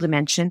physical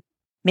dimension.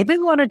 Maybe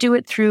we want to do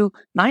it through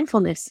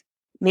mindfulness,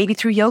 maybe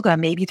through yoga,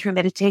 maybe through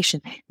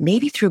meditation,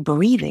 maybe through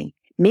breathing,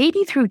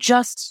 maybe through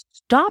just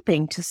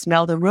stopping to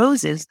smell the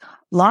roses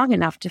long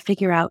enough to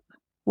figure out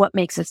what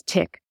makes us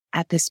tick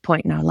at this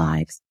point in our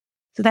lives.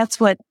 So that's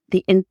what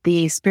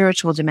the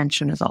spiritual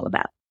dimension is all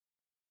about.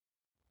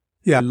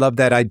 Yeah, I love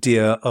that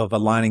idea of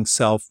aligning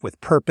self with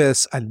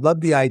purpose. I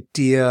love the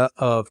idea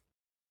of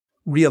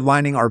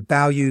realigning our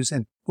values.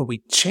 And when we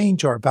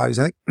change our values,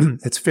 I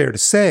think it's fair to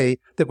say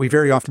that we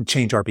very often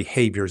change our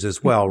behaviors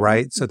as well,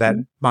 right? So that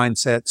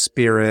mindset,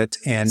 spirit,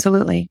 and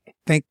absolutely.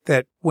 think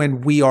that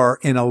when we are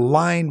in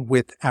align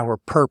with our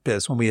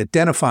purpose, when we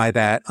identify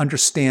that,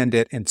 understand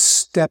it, and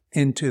step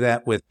into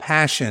that with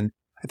passion,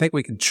 I think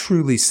we can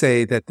truly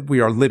say that we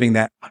are living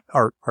that,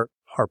 our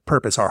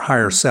purpose, our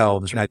higher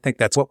selves. And I think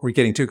that's what we're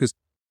getting to. Because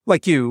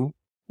like you,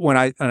 when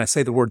I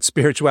say the word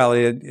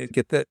spirituality, I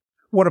get that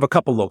one of a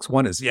couple looks.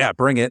 One is, yeah,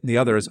 bring it. And the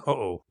other is,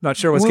 not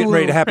sure what's getting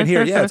ready to happen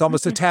here. Yeah, it's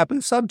almost a taboo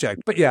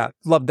subject. But yeah,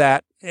 love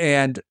that.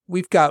 And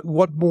we've got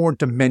one more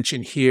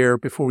dimension here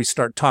before we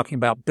start talking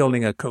about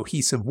building a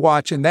cohesive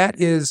watch. And that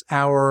is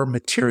our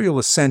material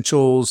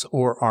essentials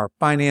or our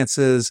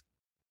finances.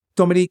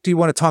 Dominique, do you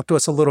want to talk to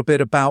us a little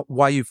bit about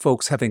why you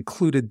folks have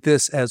included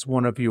this as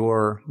one of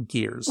your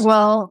gears?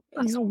 Well,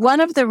 one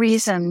of the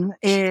reasons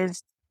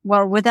is,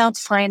 without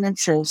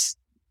finances,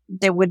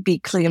 there would be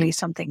clearly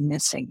something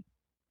missing.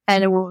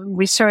 And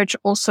research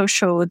also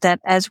showed that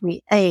as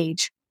we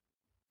age,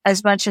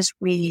 as much as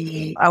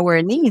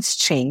our needs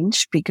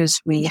change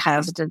because we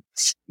have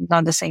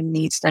not the same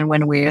needs than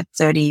when we're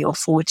 30 or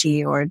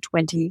 40 or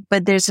 20,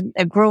 but there's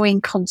a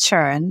growing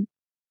concern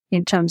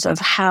in terms of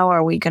how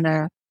are we going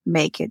to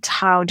make it?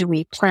 How do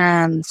we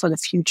plan for the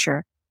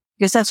future?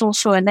 Because that's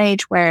also an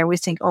age where we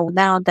think,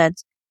 now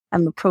that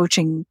I'm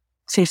approaching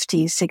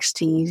 50,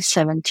 60,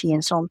 70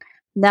 and so on,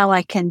 now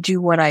I can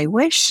do what I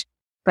wish,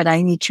 but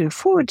I need to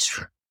afford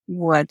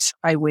what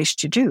I wish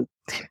to do.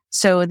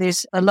 So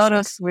there's a lot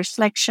of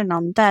reflection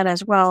on that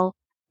as well.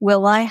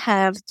 Will I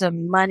have the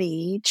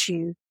money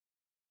to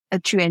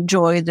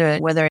enjoy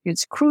whether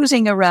it's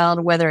cruising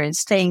around, whether it's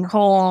staying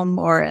home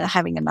or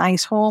having a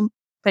nice home,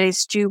 but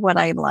it's do what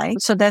I like.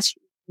 So that's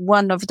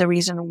one of the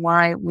reasons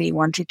why we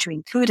wanted to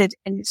include it.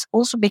 And it's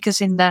also because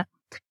in the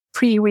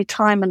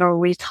pre-retirement or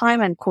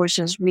retirement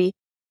courses, we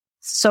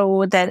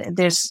saw that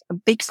there's a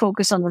big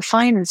focus on the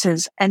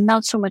finances and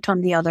not so much on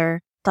the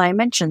other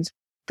dimensions.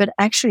 But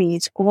actually,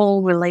 it's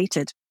all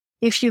related.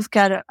 If you've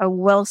got a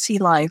wealthy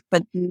life,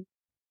 but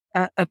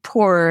a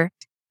poor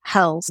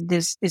health,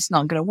 this is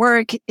not going to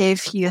work.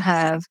 If you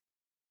have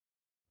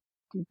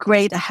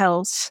great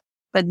health,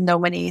 but no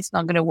money, it's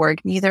not going to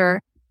work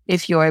neither.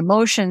 If your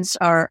emotions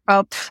are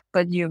up,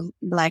 but you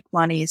lack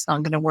money, it's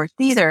not going to work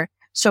neither.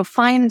 So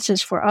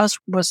finances for us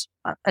was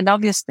an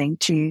obvious thing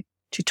to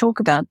talk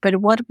about. But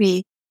what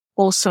we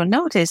also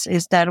notice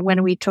is that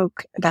when we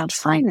talk about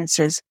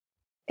finances,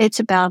 it's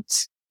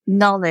about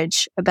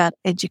knowledge, about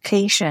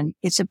education.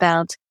 It's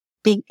about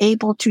being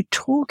able to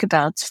talk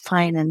about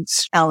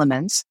finance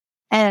elements.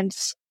 And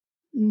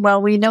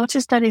we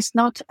noticed that it's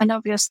not an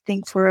obvious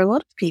thing for a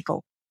lot of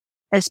people,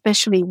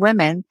 especially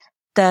women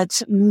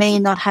that may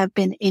not have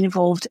been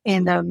involved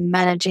in the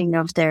managing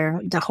of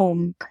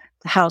the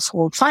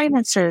household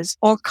finances,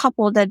 or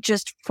couple that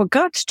just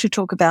forgot to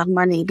talk about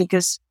money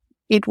because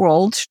it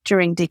rolled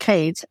during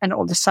decades. And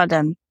all of a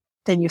sudden,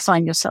 then you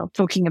find yourself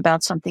talking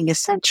about something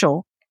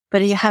essential,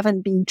 but you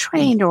haven't been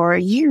trained or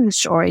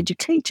used or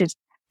educated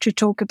to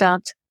talk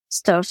about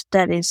stuff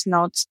that is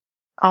not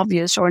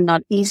obvious or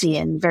not easy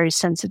and very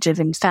sensitive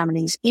in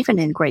families, even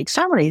in great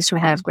families who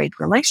have great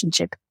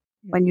relationship.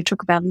 When you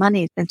talk about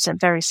money, it's a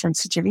very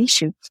sensitive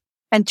issue.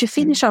 And to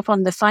finish off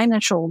on the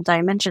financial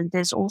dimension,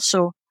 there's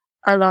also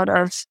a lot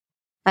of,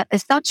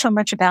 it's not so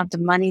much about the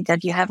money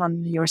that you have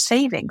on your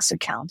savings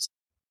account,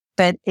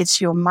 but it's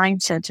your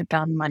mindset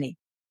about money.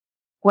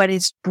 What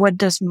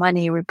does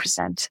money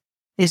represent?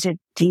 Is it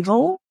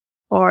evil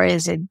or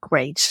is it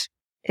great?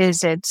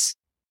 Is it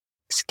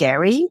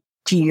scary?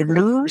 Do you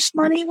lose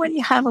money when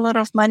you have a lot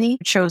of money?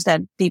 It shows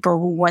that people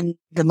who won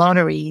the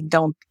lottery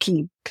don't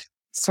keep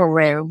for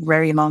very,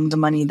 very long the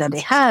money that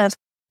they have.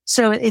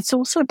 So it's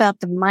also about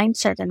the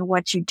mindset and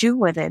what you do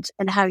with it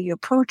and how you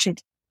approach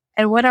it.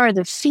 And what are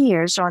the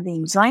fears or the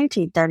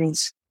anxiety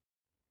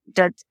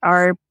that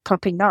are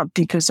popping up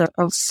because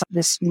of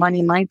this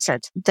money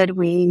mindset that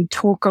we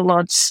talk a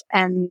lot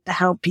and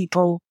help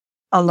people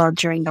a lot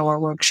during our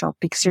workshop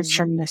because it's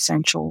an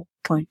essential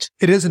point.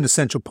 It is an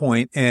essential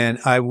point, and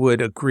I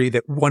would agree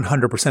that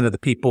 100% of the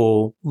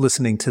people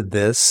listening to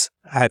this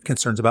have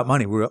concerns about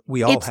money.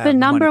 We all it's have the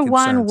number money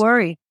one concerns.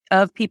 worry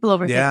of people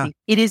over 50.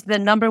 It is the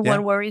number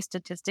one worry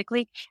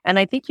statistically. And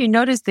I think you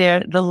notice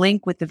there the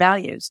link with the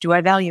values. Do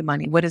I value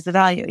money? What is the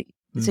value?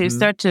 Mm-hmm. So you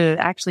start to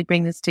actually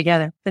bring this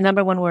together. The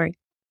number one worry.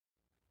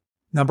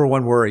 Number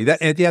one worry.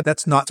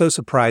 That's not so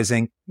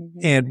surprising. Mm-hmm.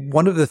 And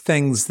one of the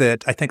things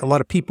that I think a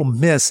lot of people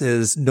miss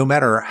is no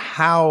matter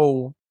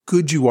how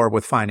good you are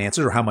with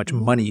finances or how much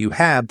money you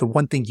have, the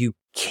one thing you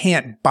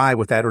can't buy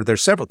with that, or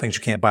there's several things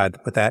you can't buy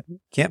with that. You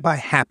can't buy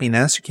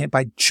happiness. You can't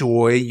buy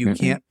joy. You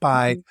can't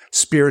buy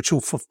spiritual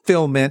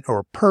fulfillment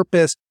or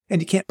purpose,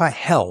 and you can't buy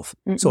health.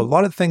 So a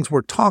lot of the things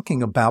we're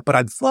talking about, but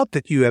I'd love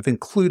that you have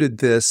included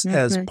this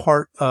as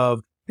part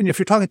of, and if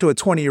you're talking to a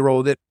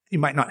 20-year-old, you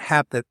might not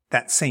have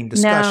that same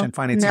discussion. No,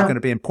 Finance is going to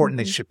be important.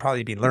 They should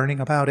probably be learning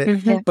about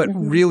it. But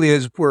really,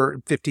 as we're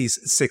 50s,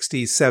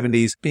 60s,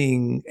 70s,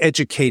 being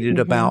educated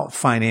about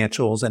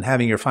financials and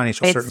having your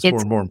financial certainty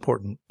is more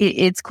important.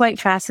 It's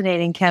quite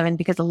fascinating, Kevin,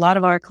 because a lot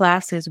of our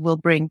classes will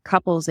bring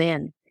couples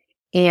in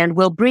And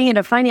we'll bring in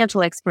a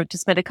financial expert to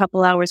spend a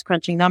couple hours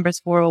crunching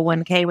numbers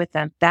 401k with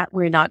them. That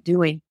we're not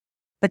doing.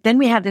 But then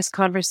we have this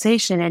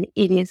conversation, and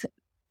it is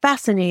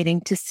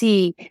fascinating to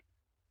see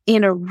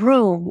in a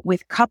room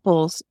with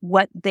couples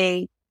what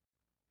they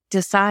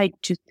decide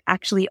to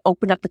actually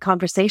open up the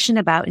conversation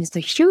about. And it's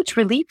a huge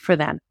relief for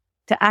them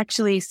to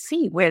actually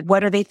see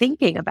what are they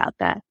thinking about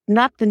that?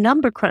 Not the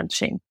number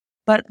crunching,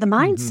 but the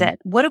mindset.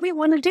 What do we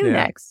want to do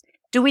next?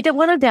 Do we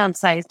want to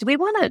downsize? Do we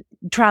want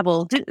to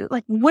travel?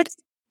 What's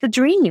the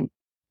dream?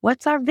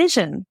 What's our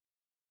vision?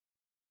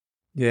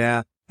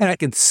 Yeah. And I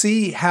can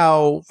see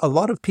how a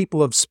lot of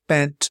people have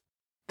spent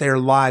their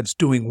lives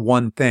doing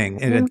one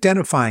thing and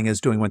identifying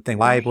as doing one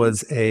thing. I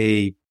was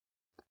a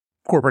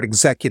corporate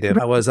executive.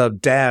 I was a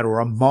dad or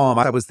a mom.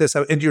 I was this.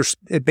 And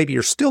maybe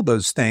you're still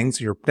those things.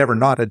 You're never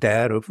not a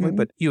dad, hopefully,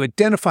 but you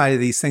identify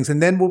these things.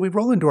 And then when we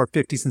roll into our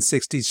 50s and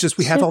 60s,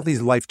 we have all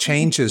these life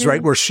changes,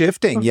 right? We're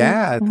shifting.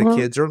 The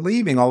kids are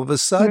leaving. All of a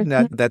sudden,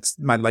 that's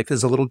my life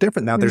is a little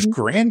different. Now there's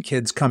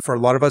grandkids come. For a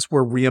lot of us,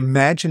 we're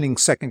reimagining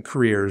second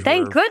careers.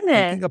 Thank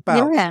goodness.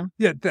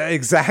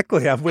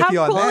 Exactly. I'm with you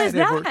on that. How cool is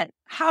that?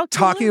 How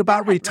talking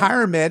about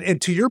retirement.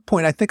 And to your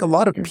point, I think a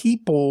lot of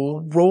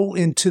people roll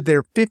into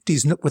their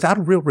 50s without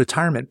a real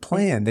retirement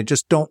plan. They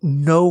just don't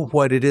know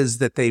what it is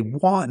that they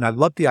want. And I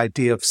love the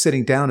idea of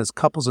sitting down as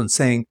couples and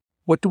saying,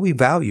 what do we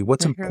value?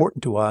 What's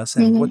important to us?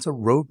 And what's a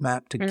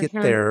roadmap to get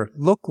there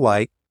look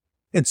like?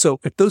 And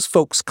so if those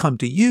folks come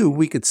to you,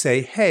 we could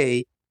say,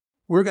 hey,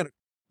 we're going to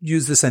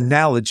use this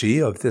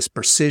analogy of this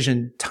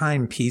precision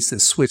timepiece,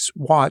 this Swiss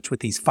watch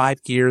with these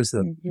 5 gears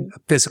of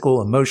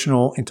physical,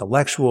 emotional,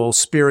 intellectual,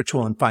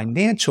 spiritual, and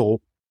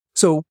financial.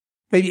 So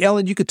maybe,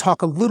 Ellen, you could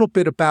talk a little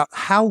bit about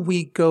how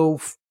we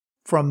go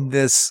from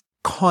this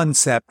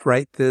concept,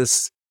 right?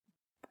 This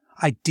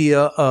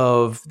idea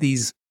of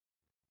this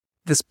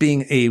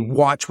being a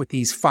watch with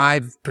these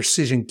 5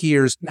 precision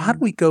gears. How do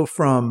we go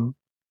from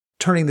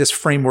turning this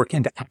framework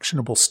into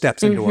actionable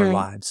steps into our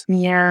lives?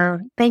 Yeah.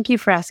 Thank you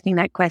for asking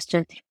that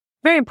question.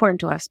 Very important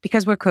to us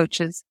because we're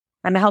coaches.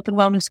 I'm a health and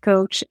wellness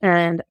coach,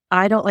 and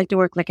I don't like to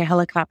work like a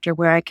helicopter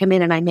where I come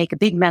in and I make a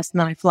big mess and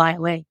then I fly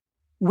away.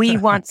 We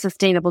want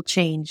sustainable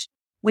change.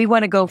 We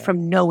want to go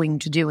from knowing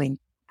to doing.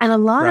 And a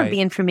lot of the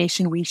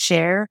information we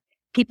share,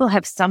 people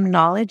have some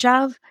knowledge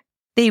of.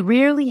 They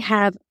rarely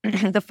have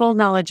the full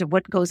knowledge of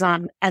what goes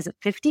on as a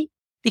 50.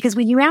 Because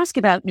when you ask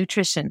about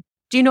nutrition,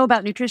 do you know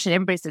about nutrition?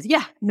 Everybody says,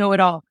 yeah, know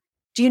it all.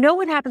 Do you know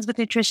what happens with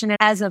nutrition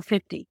as of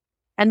 50?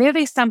 And there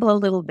they stumble a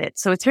little bit.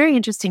 So it's very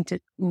interesting to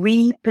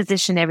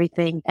reposition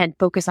everything and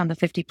focus on the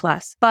 50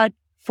 plus. But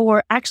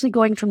for actually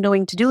going from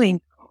knowing to doing,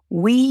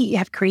 we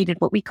have created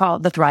what we call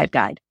the Thrive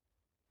Guide.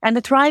 And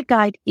the Thrive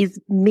Guide is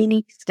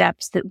many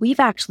steps that we've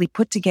actually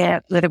put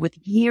together with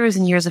years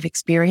and years of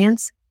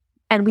experience.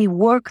 And we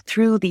work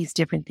through these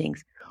different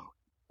things.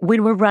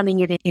 When we're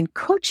running it in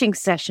coaching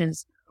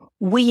sessions,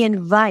 we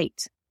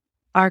invite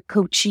our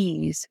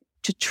coachees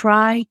to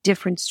try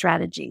different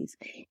strategies.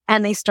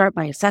 And they start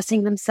by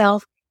assessing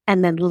themselves.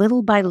 And then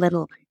little by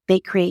little, they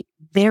create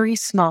very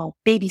small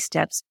baby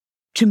steps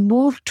to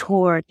move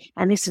toward,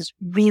 and this is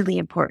really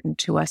important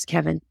to us,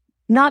 Kevin,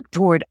 not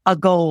toward a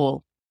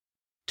goal,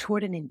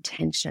 toward an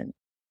intention.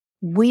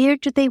 Where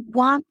do they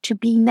want to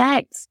be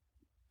next?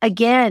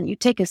 Again, you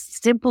take a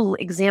simple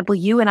example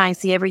you and I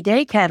see every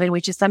day, Kevin,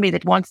 which is somebody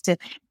that wants to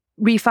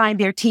refine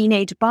their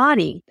teenage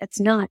body. That's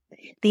not.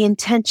 The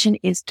intention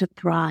is to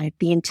thrive.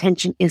 The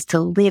intention is to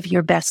live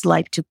your best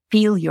life, to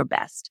feel your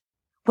best.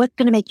 What's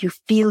going to make you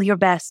feel your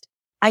best?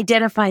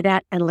 Identify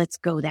that and let's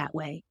go that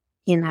way,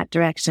 in that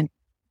direction.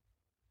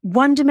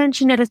 One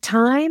dimension at a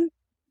time,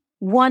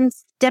 one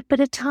step at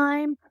a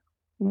time,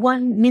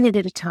 1 minute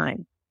at a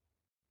time.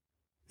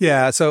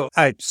 Yeah, so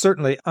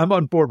I'm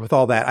on board with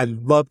all that. I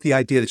love the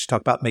idea that you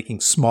talk about making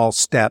small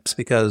steps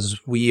because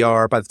by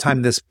the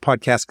time this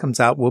podcast comes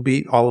out,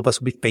 all of us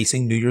will be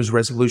facing New Year's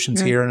resolutions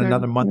here in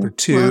another month or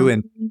two.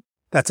 And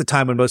that's a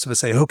time when most of us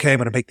say, okay, I'm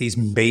going to make these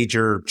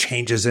major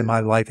changes in my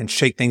life and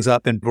shake things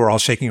up. And we're all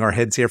shaking our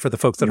heads here. For the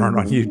folks that aren't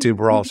on YouTube,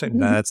 we're all saying,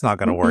 nah, that's not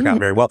going to work out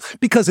very well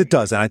because it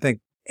doesn't. I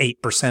think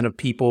 8% of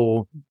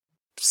people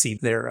see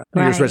their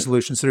New Year's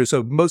resolutions through.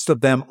 So most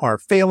of them are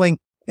failing.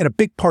 And a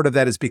big part of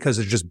that is because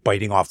they're just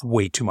biting off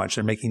way too much.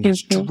 They're making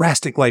these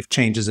drastic life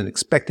changes and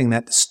expecting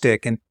that to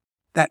stick. And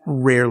that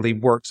rarely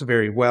works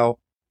very well.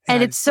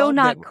 And it's so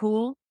not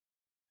cool.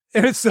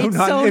 It is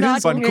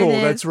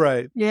uncool. That's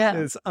right. Yeah.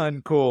 It's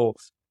uncool.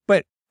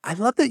 But I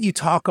love that you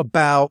talk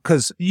about,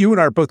 because you and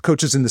I are both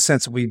coaches in the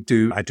sense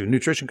that I do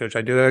nutrition coach.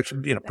 I do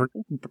actually,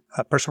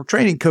 personal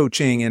training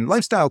coaching and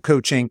lifestyle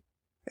coaching.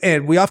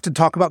 And we often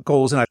talk about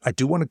goals, and I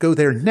do want to go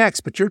there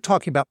next, but you're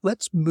talking about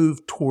let's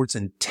move towards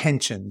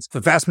intentions. The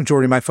vast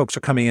majority of my folks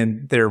are coming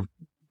in,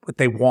 what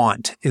they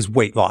want is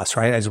weight loss,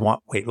 right? I just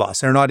want weight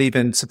loss. They're not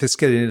even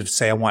sophisticated enough to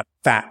say, I want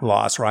fat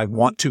loss, or I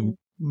want to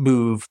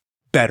move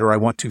better. I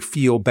want to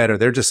feel better.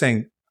 They're just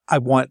saying, I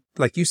want,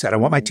 like you said, I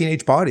want my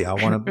teenage body. I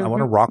want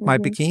to rock my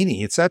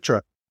bikini,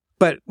 etc.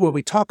 But when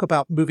we talk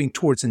about moving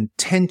towards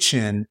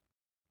intention,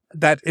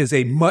 that is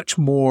a much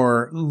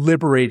more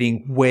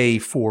liberating way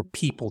for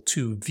people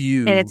to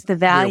view and it's the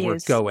values. Where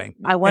we're going.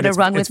 I want to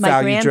run with my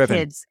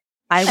grandkids.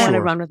 I want to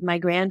Sure. run with my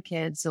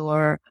grandkids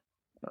or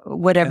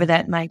whatever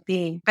that might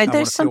be. But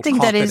there's something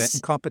that is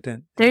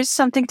competent. There's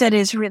something that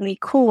is really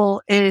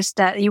cool is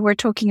that you were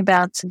talking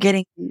about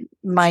getting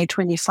my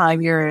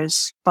 25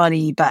 years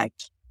body back.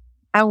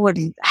 I would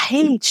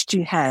hate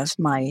to have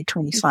my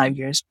 25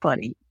 years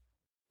body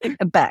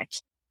back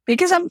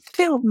because I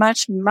feel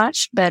much,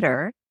 much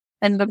better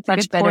and look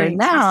much better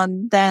now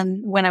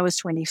than when I was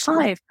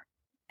 25.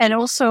 And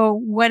also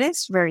what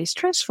is very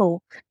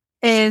stressful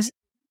is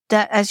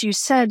that, as you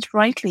said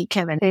rightly,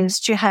 Kevin, is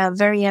to have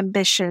very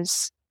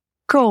ambitious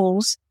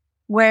goals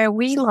where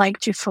we like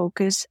to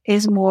focus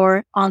is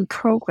more on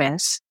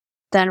progress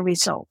than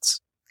results.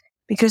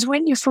 Because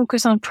when you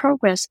focus on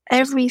progress,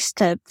 every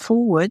step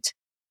forward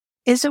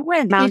is a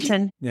win.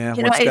 Mountain.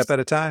 One step at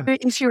a time.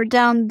 If you're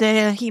down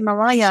the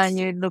Himalaya and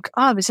you look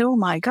up and say, oh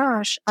my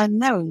gosh, I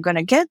know I'm going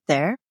to get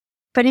there.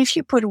 But if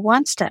you put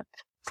one step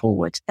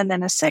forward and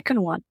then a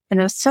second one and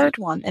a third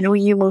one, and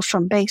when you move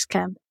from base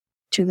camp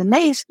to the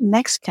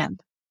next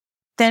camp,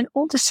 then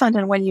all of a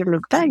sudden when you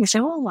look back, you say,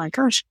 oh my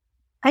gosh,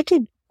 I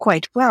did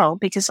quite well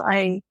because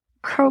I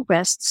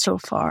progressed so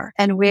far.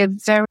 And we're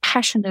very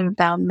passionate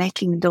about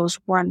making those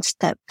one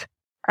step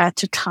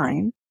at a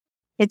time.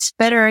 It's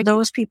better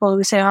those people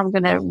who say, I'm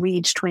going to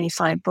read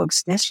 25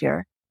 books this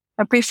year.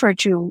 I prefer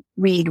to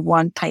read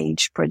one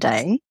page per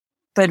day,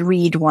 but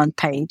read one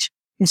page.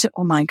 You say,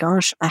 oh my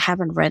gosh, I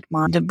haven't read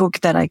the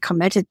book that I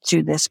committed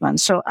to this month.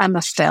 So I'm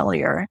a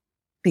failure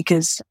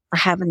because I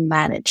haven't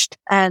managed.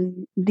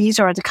 And these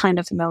are the kind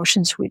of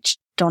emotions which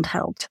don't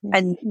help.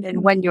 And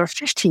when you're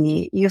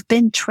 50, you've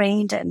been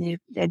trained and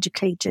you've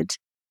educated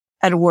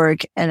at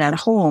work and at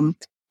home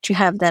to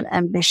have that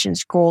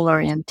ambitious goal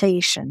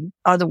orientation.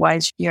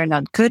 Otherwise, you're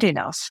not good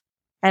enough.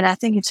 And I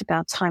think it's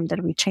about time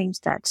that we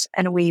change that.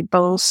 And we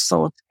both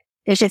thought,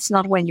 if it's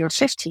not when you're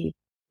 50,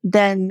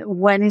 then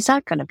when is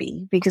that going to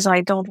be? Because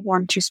I don't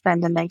want to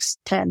spend the next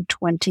 10,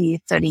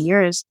 20, 30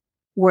 years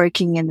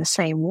working in the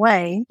same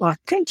way or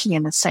thinking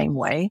in the same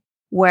way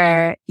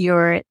where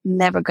you're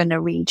never going to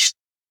reach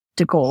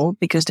the goal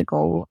because the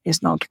goal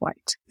is not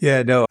right.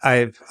 Yeah, no,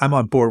 I'm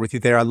on board with you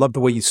there. I love the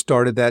way you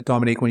started that,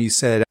 Dominique, when you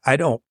said, I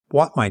don't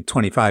want my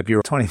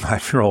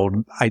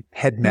 25-year-old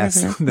head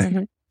mess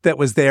that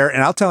was there.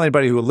 And I'll tell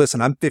anybody who will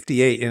listen, I'm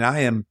 58 and I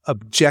am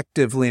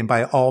objectively and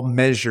by all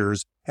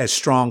measures as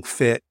strong,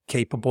 fit,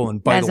 capable,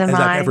 and vital as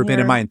I've ever been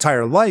in my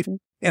entire life.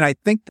 And I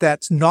think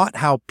that's not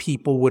how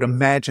people would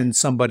imagine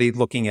somebody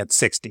looking at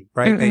 60,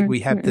 right? We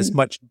have this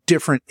much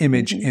different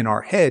image in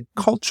our head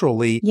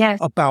culturally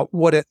about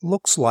what it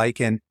looks like.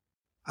 And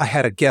I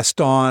had a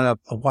guest on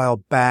a while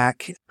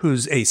back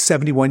who's a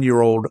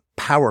 71-year-old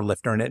power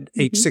lifter. And at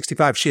age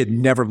 65, she had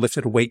never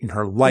lifted a weight in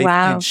her life.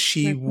 Wow. And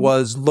she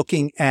was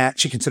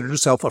she considered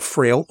herself a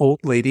frail old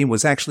lady and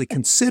was actually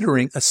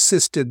considering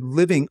assisted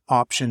living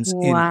options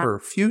in her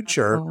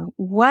future.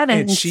 What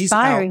an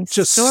inspiring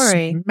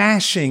story. Just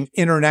smashing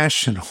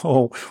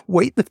international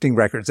weightlifting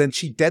records. And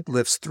she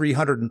deadlifts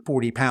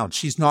 340 pounds.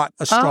 She's not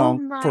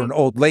strong for an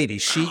old lady.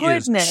 She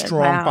is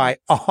strong by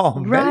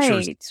all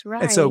measures.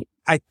 Right. And so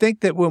I think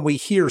that when we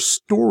hear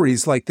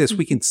stories like this,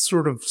 we can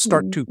sort of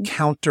start to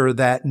counter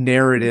that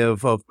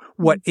narrative of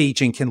what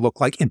aging can look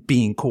like and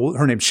being cool.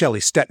 Her name's Shelley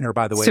Stetner,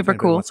 by the way. Super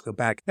cool. Wants to go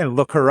back and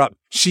look her up.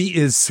 She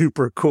is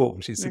super cool.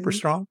 She's super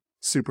strong,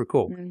 super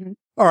cool.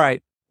 All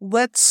right.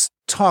 Let's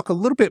talk a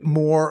little bit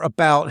more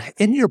about,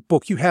 in your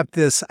book, you have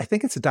this, I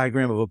think it's a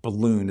diagram of a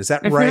balloon. Is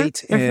that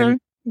right? And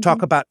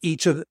talk about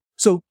each of the,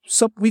 so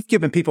we've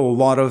given people a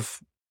lot of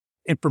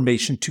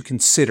information to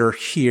consider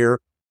here.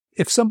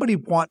 If somebody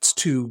wants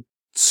to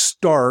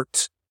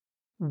start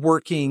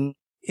working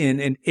in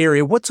an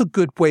area, what's a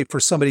good way for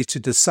somebody to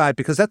decide?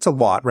 Because that's a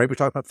lot, right? We're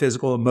talking about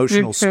physical,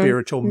 emotional,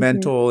 spiritual,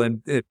 mental,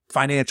 and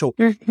financial.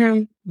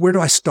 Where do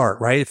I start,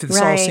 right? If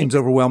this all seems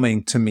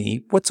overwhelming to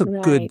me, what's a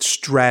good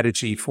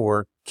strategy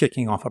for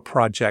kicking off a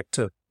project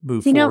to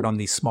move forward on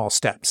these small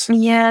steps?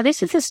 Yeah,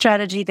 this is a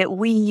strategy that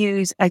we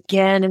use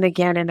again and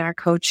again in our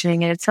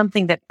coaching. And it's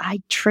something that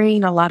I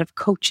train a lot of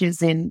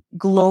coaches in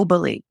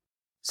globally.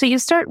 So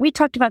we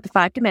talked about the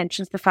 5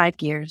 dimensions, the 5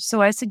 gears.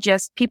 So I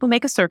suggest people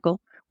make a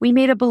circle. We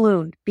made a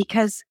balloon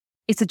because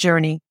it's a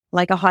journey,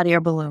 like a hot air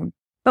balloon.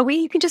 But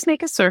you can just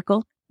make a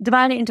circle,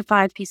 divide it into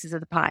 5 pieces of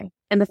the pie.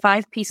 And the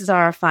 5 pieces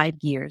are our 5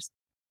 gears.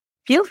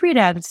 Feel free to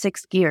add a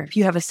 6th gear. If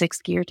you have a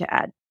 6th gear to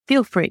add,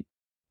 feel free.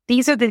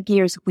 These are the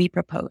gears we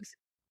propose.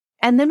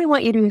 And then we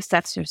want you to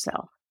assess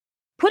yourself.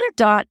 Put a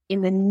dot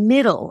in the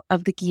middle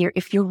of the gear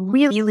if you're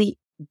really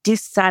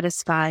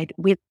dissatisfied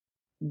with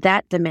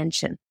that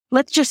dimension.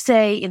 Let's just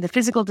say in the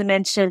physical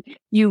dimension,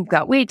 you've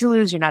got weight to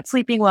lose, you're not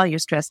sleeping well, you're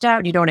stressed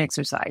out, you don't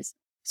exercise.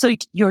 So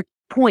your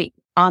point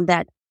on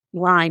that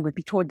line would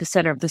be toward the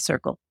center of the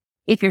circle.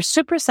 If you're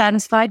super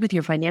satisfied with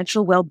your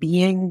financial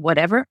well-being,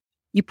 whatever,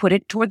 you put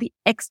it toward the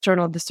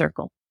external of the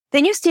circle.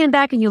 Then you stand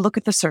back and you look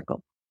at the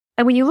circle.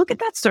 And when you look at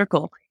that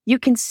circle, you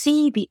can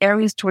see the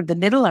areas toward the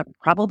middle are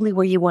probably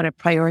where you want to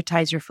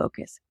prioritize your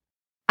focus.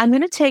 I'm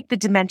going to take the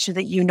dimension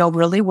that you know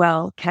really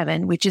well,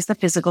 Kevin, which is the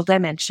physical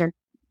dimension.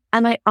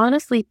 And I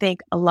honestly think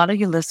a lot of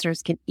your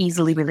listeners can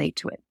easily relate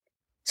to it.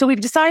 So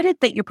we've decided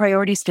that your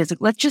priority is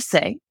physical. Let's just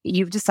say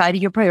you've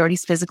decided your priority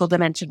is physical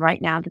dimension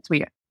right now. That's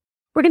weird.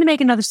 We're going to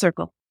make another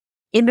circle.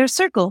 In their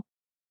circle,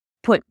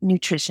 put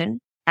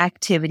nutrition,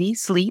 activity,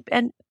 sleep,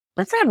 and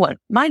let's add one,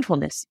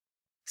 mindfulness.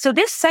 So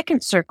this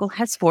second circle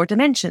has 4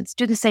 dimensions.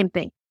 Do the same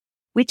thing.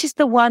 Which is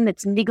the one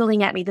that's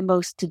niggling at me the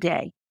most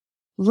today?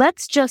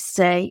 Let's just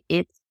say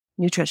it's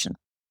nutrition.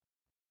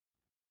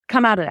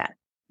 Come out of that.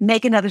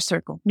 Make another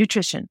circle.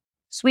 Nutrition,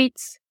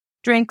 sweets,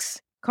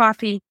 drinks,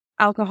 coffee,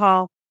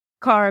 alcohol,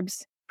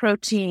 carbs,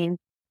 protein,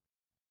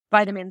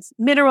 vitamins,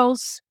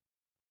 minerals.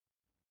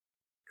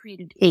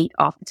 Created 8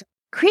 off the top.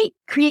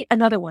 Create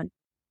another one.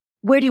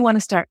 Where do you want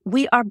to start?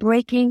 We are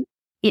breaking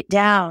it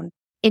down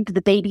into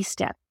the baby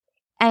step.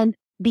 And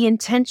the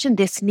intention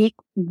this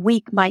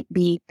week might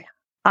be,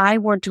 I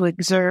want to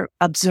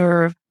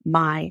observe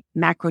my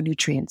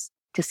macronutrients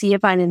to see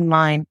if I'm in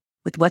line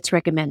with what's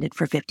recommended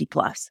for 50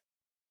 plus.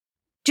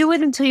 Do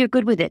it until you're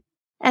good with it.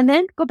 And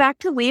then go back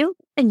to the wheel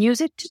and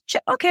use it to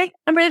check. Okay,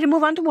 I'm ready to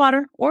move on to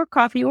water or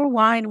coffee or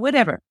wine,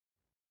 whatever.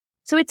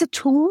 So it's a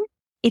tool.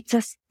 It's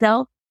a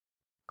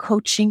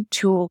self-coaching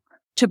tool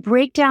to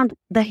break down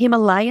the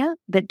Himalaya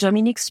that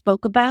Dominique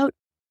spoke about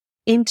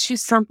into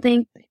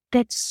something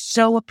that's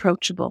so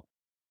approachable.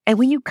 And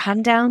when you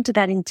come down to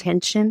that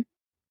intention,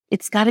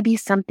 it's got to be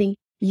something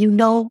you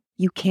know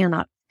you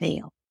cannot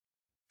fail.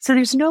 So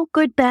there's no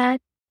good,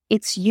 bad.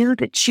 It's you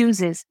that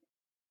chooses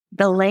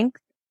the length,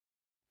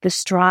 the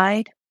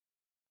stride,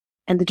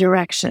 and the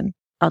direction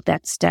of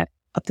that step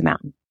up the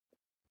mountain.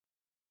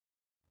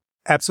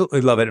 Absolutely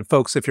love it. And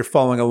folks, if you're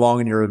following along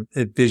and you're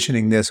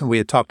envisioning this, and we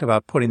had talked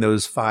about putting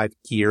those 5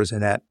 gears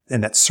in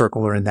that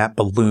circle or in that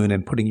balloon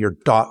and putting your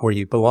dot where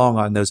you belong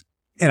on those.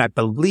 And I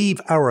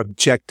believe our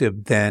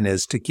objective then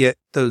is to get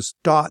those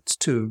dots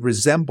to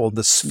resemble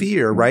the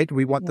sphere, right?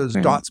 We want those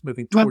dots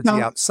moving towards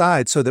the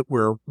outside so that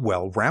we're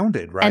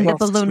well-rounded, right? And the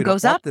balloon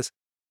goes up.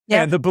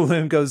 Yeah. And the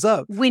balloon goes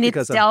up. When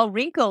it's all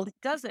wrinkled, it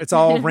doesn't. It's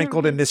all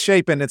wrinkled in this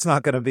shape, and it's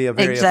not going to be a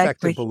very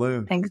effective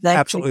balloon. Exactly.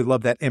 Absolutely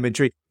love that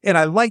imagery. And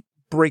I like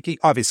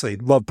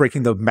love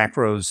breaking the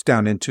macros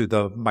down into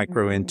the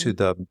micro, into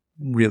the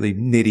really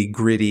nitty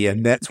gritty.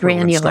 And that's where we're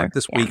going to start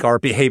this week. Our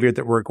behavior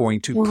that we're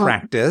going to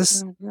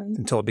practice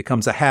until it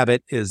becomes a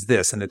habit is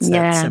this. And it's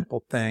that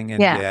simple thing.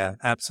 And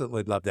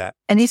absolutely love that.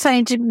 And if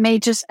I may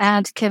just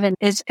add, Kevin,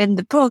 is in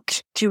the book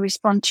to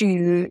respond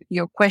to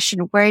your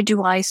question, where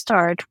do I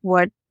start?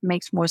 What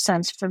makes more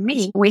sense for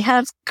me? We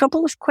have a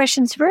couple of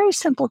questions, very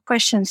simple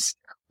questions,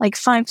 like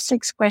 5,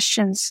 6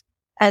 questions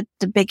at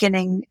the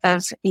beginning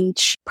of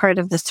each part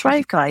of the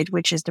Thrive Guide,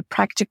 which is the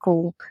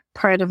practical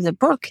part of the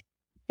book,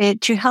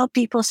 to help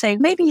people say,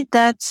 maybe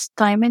that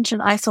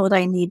dimension I thought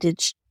I needed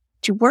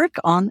to work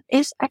on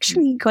is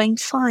actually going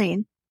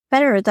fine,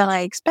 better than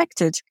I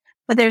expected.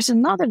 But there's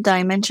another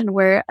dimension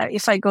where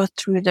if I go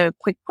through the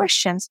quick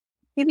questions,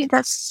 maybe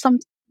that's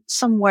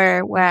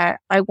somewhere where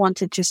I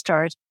wanted to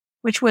start,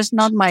 which was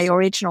not my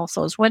original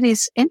thoughts. What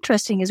is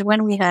interesting is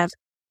when we have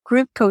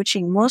group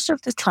coaching, most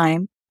of the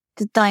time,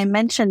 the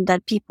dimension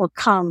that people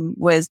come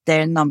with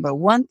their number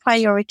one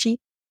priority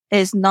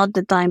is not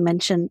the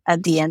dimension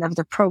at the end of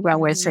the program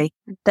where say,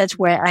 that's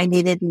where I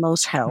needed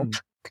most help.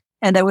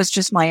 And that was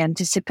just my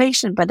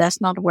anticipation, but that's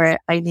not where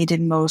I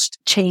needed most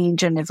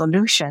change and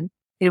evolution.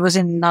 It was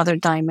in another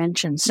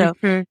dimension. So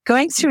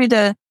going through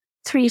the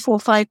 3, 4,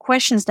 5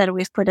 questions that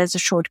we've put as a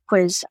short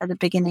quiz at the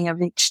beginning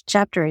of each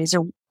chapter is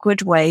a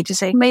good way to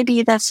say,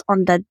 maybe that's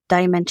on that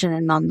dimension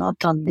and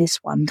not on this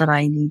one that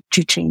I need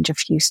to change a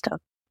few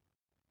stuff.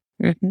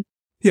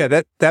 Yeah,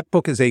 that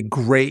book is a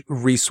great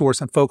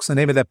resource. And folks, the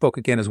name of that book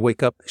again is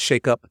Wake Up,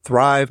 Shake Up,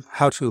 Thrive,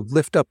 How to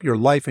Lift Up Your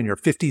Life in Your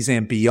 50s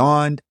and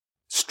Beyond.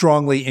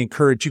 Strongly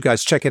encourage you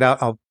guys, check it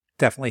out. I'll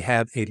definitely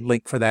have a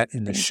link for that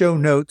in the show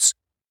notes.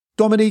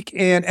 Dominique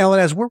and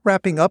Ellen, as we're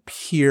wrapping up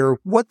here,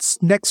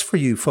 what's next for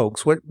you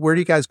folks? Where are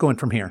you guys going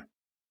from here?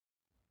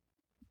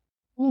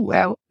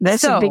 Well,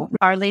 that's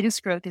our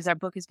latest growth is our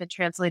book has been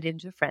translated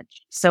into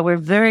French. So we're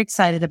very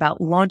excited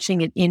about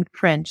launching it in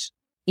French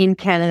in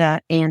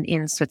Canada and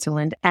in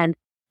Switzerland. And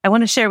I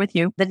want to share with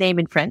you the name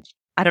in French.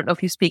 I don't know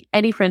if you speak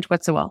any French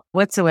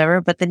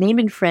whatsoever, but the name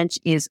in French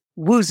is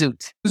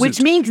Wuzoot, which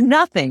means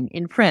nothing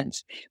in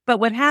French. But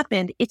what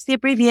happened, it's the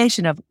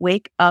abbreviation of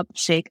Wake Up,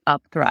 Shake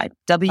Up, Thrive,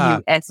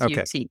 WSUT.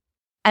 Okay.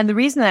 And the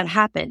reason that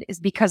happened is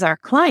because our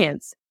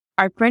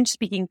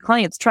French-speaking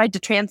clients tried to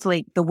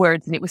translate the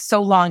words, and it was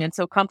so long and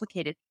so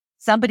complicated.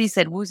 Somebody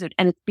said Wuzoot,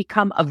 and it's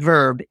become a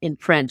verb in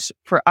French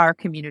for our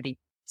community.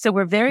 So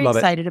we're very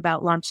excited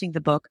about launching the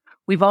book.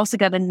 We've also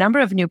got a number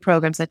of new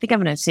programs. I think I'm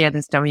going to share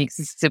this, Dominique, because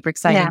it's super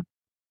exciting.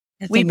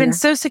 Yeah. We've been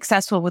so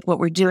successful with what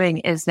we're doing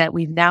is that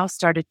we've now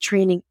started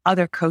training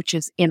other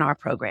coaches in our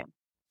program.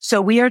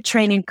 So we are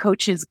training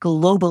coaches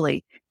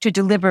globally to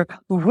deliver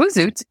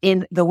Wuzoot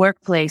in the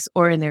workplace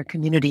or in their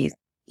communities,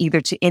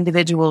 either to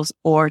individuals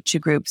or to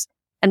groups.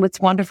 And what's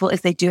wonderful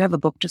is they do have a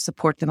book to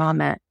support them on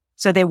that.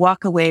 So they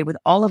walk away with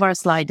all of our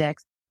slide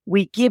decks,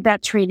 we give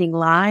that training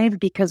live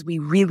because we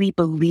really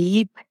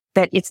believe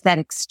that it's that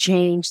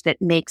exchange that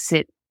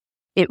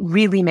it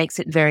really makes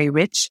it very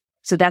rich.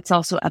 So that's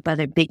also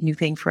another big new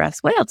thing for us.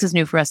 What else is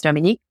new for us,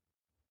 Dominique?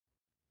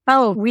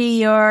 Oh,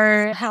 we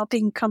are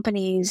helping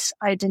companies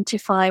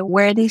identify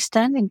where they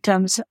stand in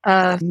terms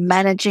of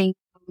managing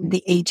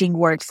the aging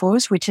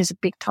workforce, which is a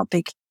big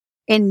topic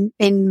in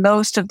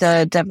most of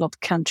the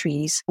developed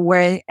countries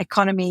where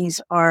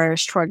economies are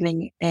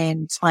struggling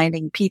and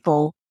finding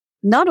people,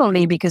 not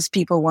only because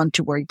people want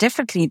to work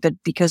differently, but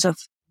because of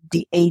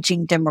the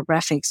aging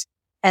demographics.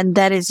 And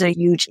that is a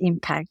huge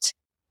impact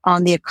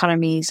on the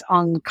economies,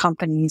 on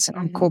companies,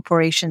 on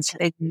corporations,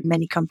 in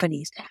many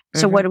companies.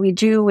 So what we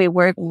do, we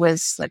work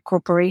with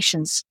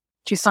corporations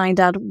to find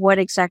out what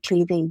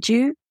exactly they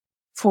do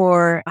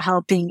for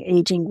helping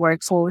aging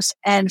workforce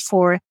and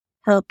for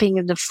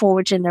helping the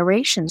 4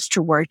 generations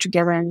to work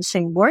together in the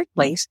same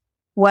workplace,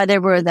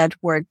 whatever that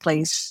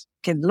workplace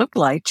can look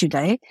like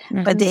today.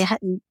 But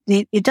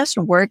it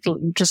doesn't work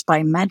just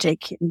by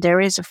magic.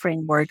 There is a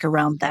framework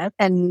around that.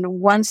 And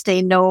once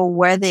they know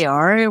where they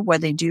are,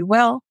 what they do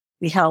well,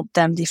 we help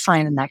them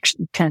define an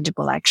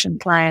tangible action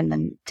plan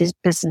and this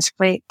business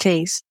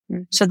case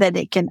so that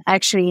they can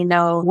actually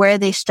know where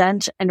they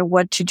stand and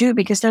what to do,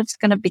 because that's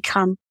going to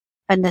become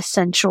an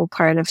essential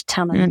part of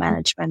talent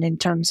management in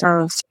terms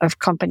of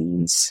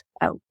companies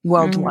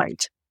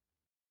worldwide.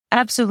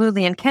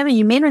 Absolutely. And Kevin,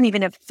 you may not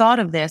even have thought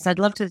of this. I'd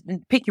love to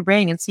pick your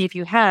brain and see if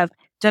you have.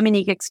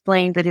 Dominique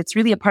explained that it's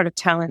really a part of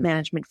talent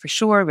management for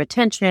sure,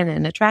 retention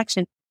and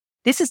attraction.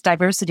 This is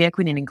diversity,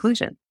 equity, and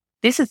inclusion.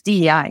 This is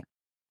DEI.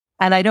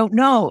 And I don't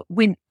know,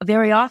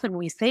 very often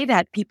we say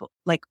that, people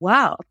like,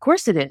 wow, of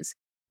course it is.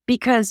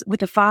 Because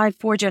with the 4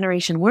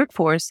 generation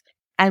workforce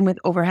and with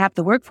over half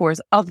the workforce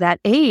of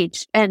that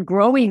age and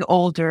growing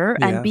older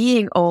and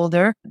being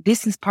older,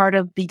 this is part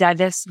of the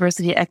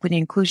diversity, equity,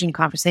 inclusion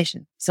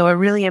conversation. So a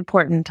really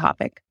important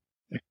topic.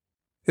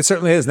 It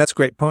certainly is. And that's a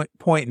great point.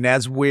 And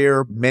as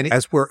we're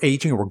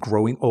aging, we're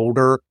growing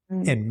older,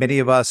 and many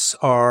of us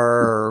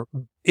are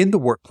in the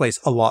workplace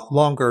a lot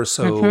longer.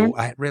 So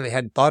I really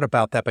hadn't thought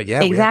about that. But we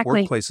have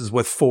workplaces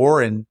with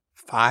 4 and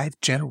 5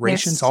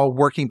 generations all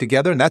working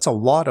together. And that's a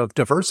lot of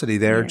diversity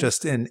there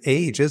just in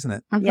age, isn't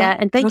it? Yeah.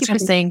 And thank you for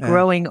saying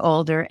growing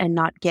older and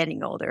not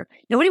getting older.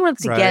 Nobody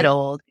wants to get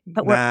old,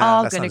 but we're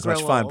all going to grow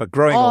old. Fun, but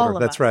growing older,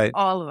 that's right.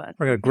 All of us.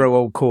 We're going to grow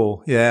old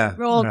cool. Yeah.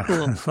 Grow old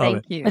cool.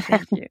 Thank you.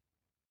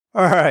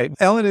 All right.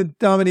 Ellen and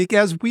Dominique,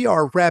 as we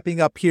are wrapping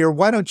up here,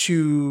 why don't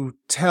you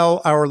tell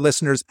our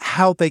listeners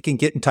how they can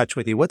get in touch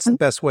with you? What's the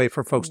best way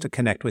for folks to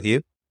connect with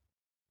you?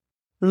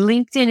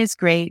 LinkedIn is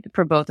great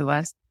for both of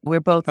us. We're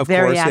both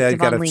very active on LinkedIn. You've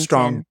got a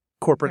strong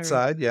corporate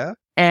side,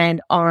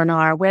 And on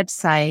our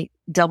website,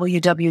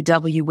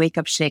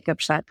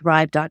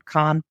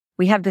 www.wakeupshakeup.thrive.com,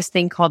 we have this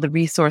thing called the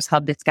Resource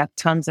Hub that's got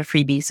tons of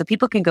freebies. So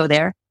people can go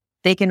there.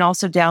 They can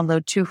also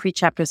download 2 free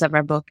chapters of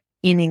our book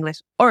in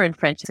English or in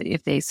French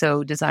if they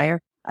so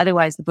desire.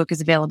 Otherwise, the book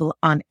is available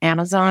on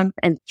Amazon,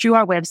 and through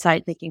our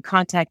website, they can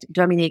contact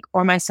Dominique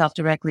or myself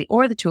directly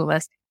or the 2 of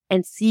us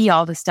and see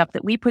all the stuff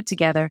that we put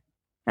together.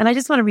 And I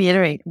just want to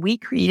reiterate, we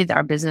created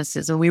our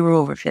businesses when we were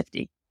over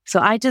 50. So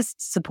I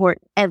just support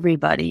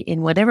everybody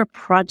in whatever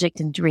project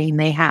and dream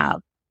they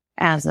have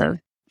as of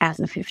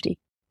 50.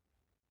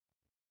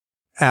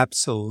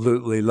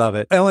 Absolutely love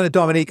it. Ellen and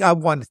Dominique, I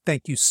want to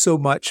thank you so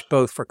much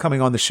both for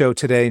coming on the show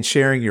today and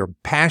sharing your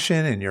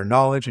passion and your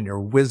knowledge and your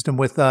wisdom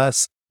with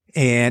us.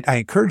 And I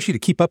encourage you to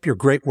keep up your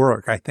great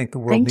work. I think the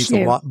world needs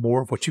a lot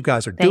more of what you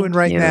guys are doing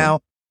right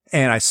now.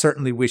 And I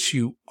certainly wish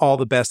you all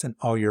the best in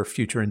all your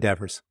future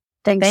endeavors.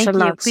 Thank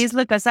you. Please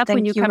look us up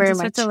when you come to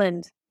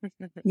Switzerland.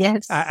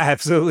 Yes. I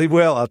absolutely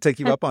will. I'll take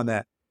you up on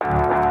that.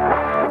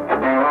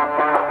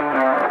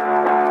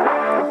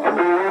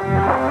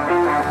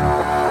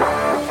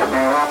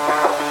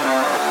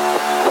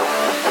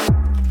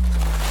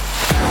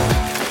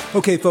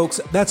 Okay, folks,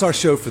 that's our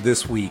show for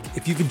this week.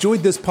 If you've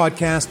enjoyed this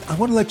podcast, I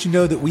want to let you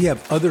know that we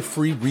have other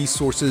free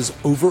resources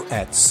over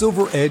at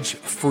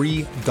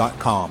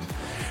silveredgefree.com.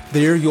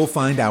 There you'll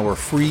find our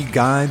free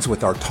guides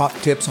with our top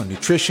tips on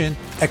nutrition,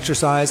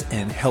 exercise,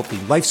 and healthy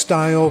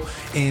lifestyle.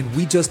 And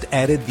we just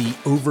added the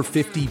Over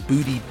 50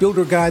 Booty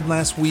Builder Guide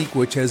last week,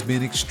 which has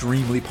been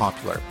extremely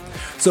popular.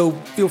 So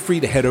feel free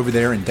to head over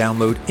there and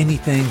download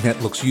anything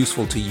that looks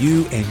useful to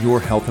you and your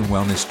health and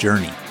wellness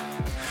journey.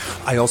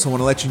 I also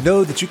want to let you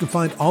know that you can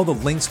find all the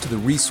links to the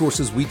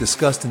resources we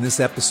discussed in this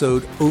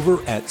episode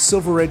over at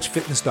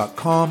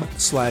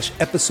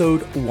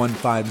silveredgefitness.com/episode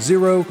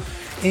 150.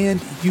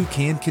 And you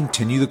can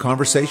continue the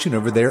conversation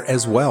over there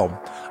as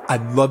well.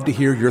 I'd love to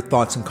hear your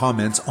thoughts and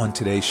comments on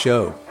today's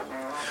show.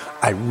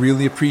 I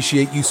really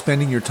appreciate you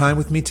spending your time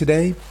with me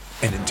today.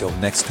 And until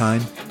next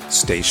time,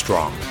 stay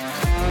strong.